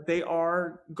 but they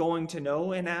are going to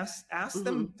know. And ask Mm-hmm.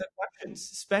 them the questions.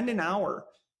 Spend an hour,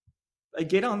 like,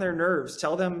 get on their nerves,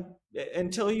 tell them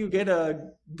until you get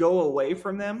a go away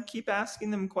from them. Keep asking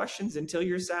them questions until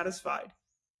you're satisfied.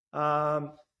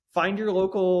 um, Find your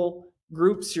local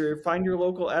groups, find your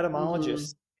local Mm-hmm.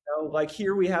 etymologists. Like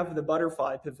here we have the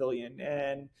butterfly pavilion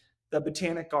and the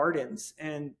botanic gardens,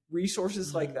 and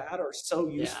resources like that are so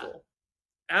Yeah. useful.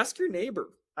 Ask your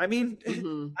neighbor. I mean,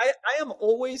 Mm-hmm. I am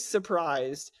always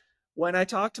surprised when I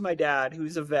talk to my dad,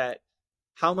 who's a vet,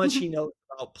 how much he knows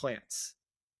about plants.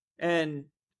 And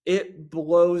it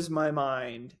blows my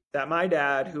mind that my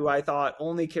dad, who I thought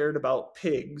only cared about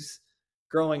pigs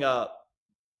growing up,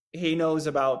 he knows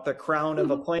about the crown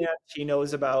of a plant. He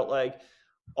knows about like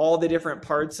all the different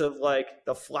parts of like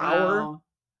the flower. Wow.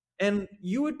 And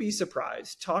you would be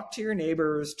surprised. Talk to your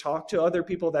neighbors, talk to other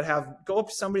people go up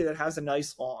to somebody that has a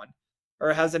nice lawn,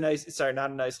 or has a nice, sorry,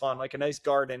 not a nice lawn, like a nice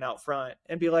garden out front,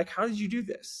 and be like, how did you do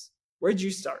this? Where'd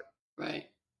you start? Right.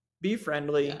 Be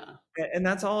friendly. Yeah. And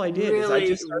that's all I did is I Really,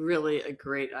 just started. really a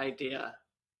great idea.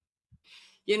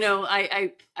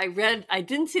 I read, I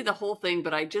didn't see the whole thing,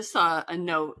 but I just saw a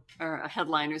note or a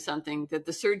headline or something that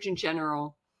the Surgeon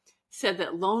General said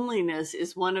that loneliness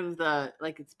is one of the,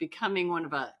 like, it's becoming one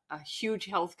of a huge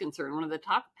health concern, one of the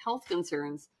top health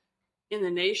concerns in the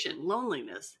nation,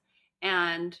 loneliness.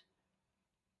 And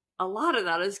a lot of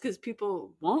that is because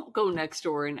people won't go next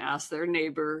door and ask their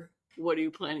neighbor, what are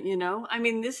you planning? I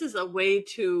mean, this is a way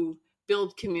to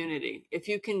build community. If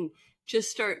you can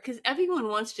just start, because everyone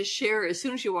wants to share. As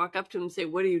soon as you walk up to them and say,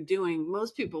 what are you doing?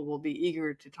 Most people will be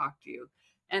eager to talk to you.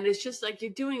 And it's just like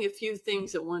you're doing a few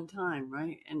things at one time,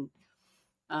 right? And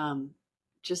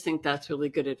just think that's really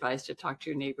good advice, to talk to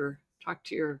your neighbor, talk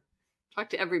to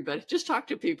everybody, just talk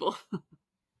to people.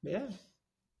 Yeah.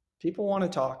 People want to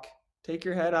talk. Take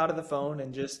your head out of the phone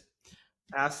and just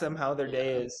ask them how their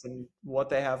day Yeah. is and what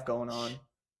they have going on.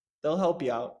 They'll help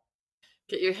you out.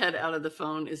 Get your head out of the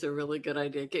phone is a really good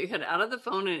idea. Get your head out of the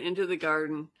phone and into the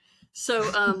garden.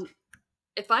 So,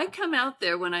 if I come out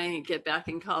there when I get back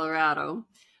in Colorado,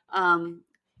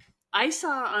 I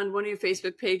saw on one of your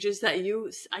Facebook pages that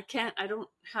I don't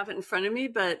have it in front of me,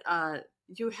 but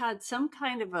you had some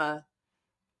kind of a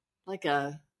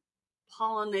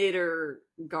pollinator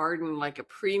garden, like a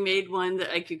pre-made one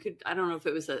that like you could, I don't know if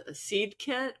it was a seed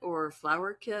kit or a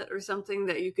flower kit or something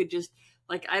that you could just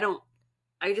like, I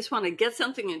just want to get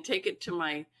something and take it to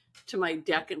my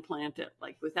deck and plant it,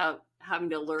 like without having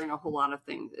to learn a whole lot of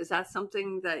things. Is that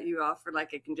something that you offer?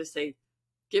 Like I can just say,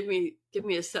 give me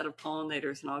a set of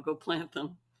pollinators and I'll go plant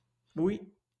them.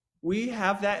 We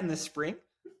have that in the spring.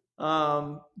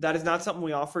 That is not something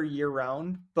we offer year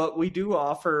round, but we do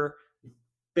offer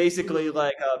basically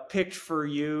like a picked for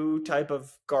you type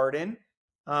of garden.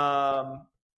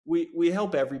 We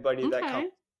help everybody that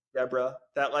comes, Deborah,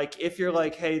 that like, if you're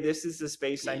like, hey, this is the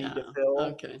space I need to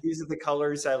fill. These are the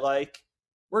colors I like.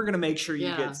 We're going to make sure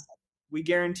you get some. We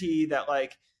guarantee that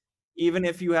like, even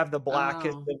if you have the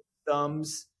blackest of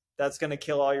thumbs, that's going to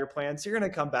kill all your plants. You're going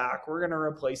to come back. We're going to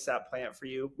replace that plant for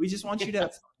you. We just want you to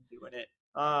have fun doing it.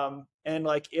 And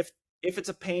like, if it's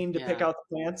a pain to pick out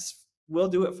the plants, we'll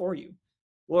do it for you.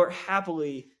 We'll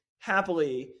happily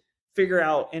figure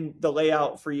out in the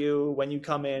layout for you when you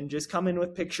come in. Just come in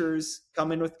with pictures,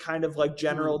 come in with kind of like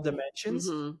general dimensions.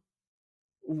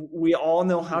 We all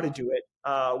know how to do it.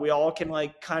 We all can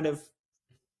like kind of,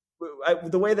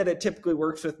 the way that it typically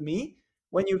works with me,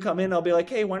 when you come in, I'll be like,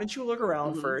 hey, why don't you look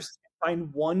around first,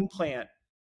 find one plant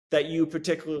that you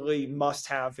particularly must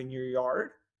have in your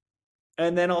yard.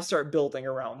 And then I'll start building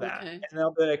around that. And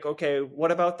I'll be like, okay,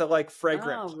 what about the like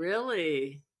fragrant? Oh,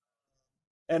 really?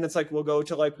 And it's like, we'll go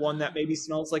to like one that maybe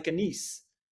smells like anise.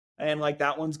 And like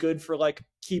that one's good for like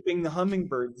keeping the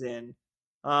hummingbirds in.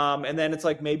 And then it's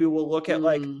like, maybe we'll look at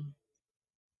like,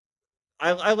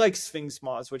 I like sphinx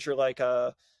moths, which are like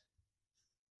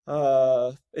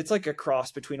it's like a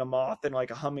cross between a moth and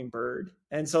like a hummingbird.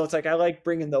 And so it's like, I like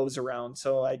bringing those around.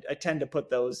 So I tend to put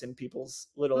those in people's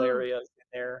little areas in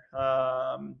there.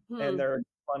 And they're a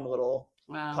fun little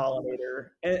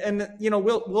pollinator. And you know,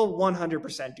 we'll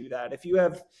 100% do that. If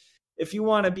you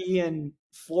want to be in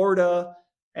Florida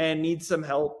and need some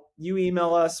help, you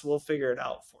email us, we'll figure it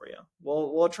out for you.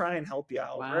 We'll try and help you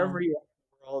out wherever you are.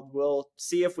 We'll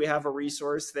see if we have a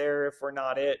resource there. If we're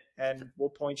not and we'll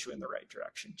point you in the right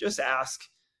direction. Just ask.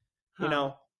 You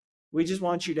know, we just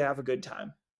want you to have a good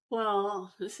time.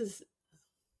 Well, this has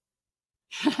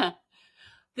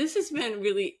been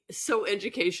really so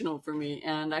educational for me,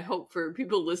 and I hope for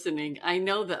people listening. I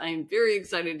know that I'm very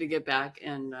excited to get back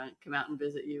and come out and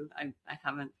visit you. I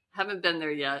haven't been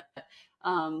there yet.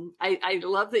 I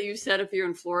love that you said if you're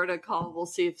in Florida, call. We'll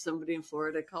see if somebody in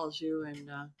Florida calls you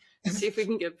and see if we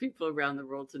can get people around the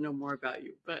world to know more about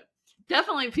you. But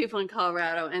definitely people in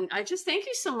Colorado. And I just thank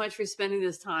you so much for spending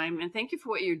this time, and thank you for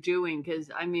what you're doing. Because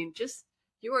I mean,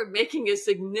 you are making a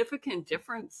significant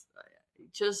difference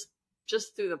just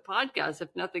through the podcast, if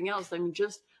nothing else. I mean,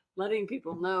 just letting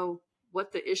people know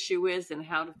what the issue is and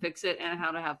how to fix it and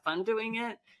how to have fun doing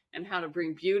it and how to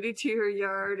bring beauty to your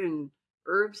yard and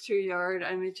herbs to your yard.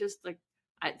 I mean, just like,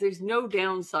 there's no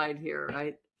downside here,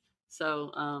 right?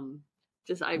 So I'm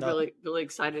really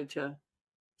excited to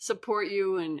support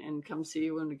you and come see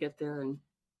you when we get there, and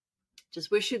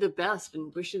just wish you the best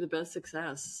and wish you the best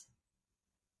success.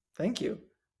 Thank you.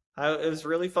 It was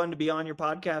really fun to be on your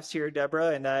podcast here,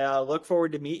 Deborah, and I look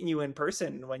forward to meeting you in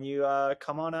person when you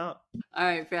come on out. All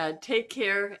right, Brad, take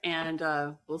care, and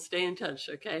we'll stay in touch,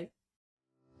 okay?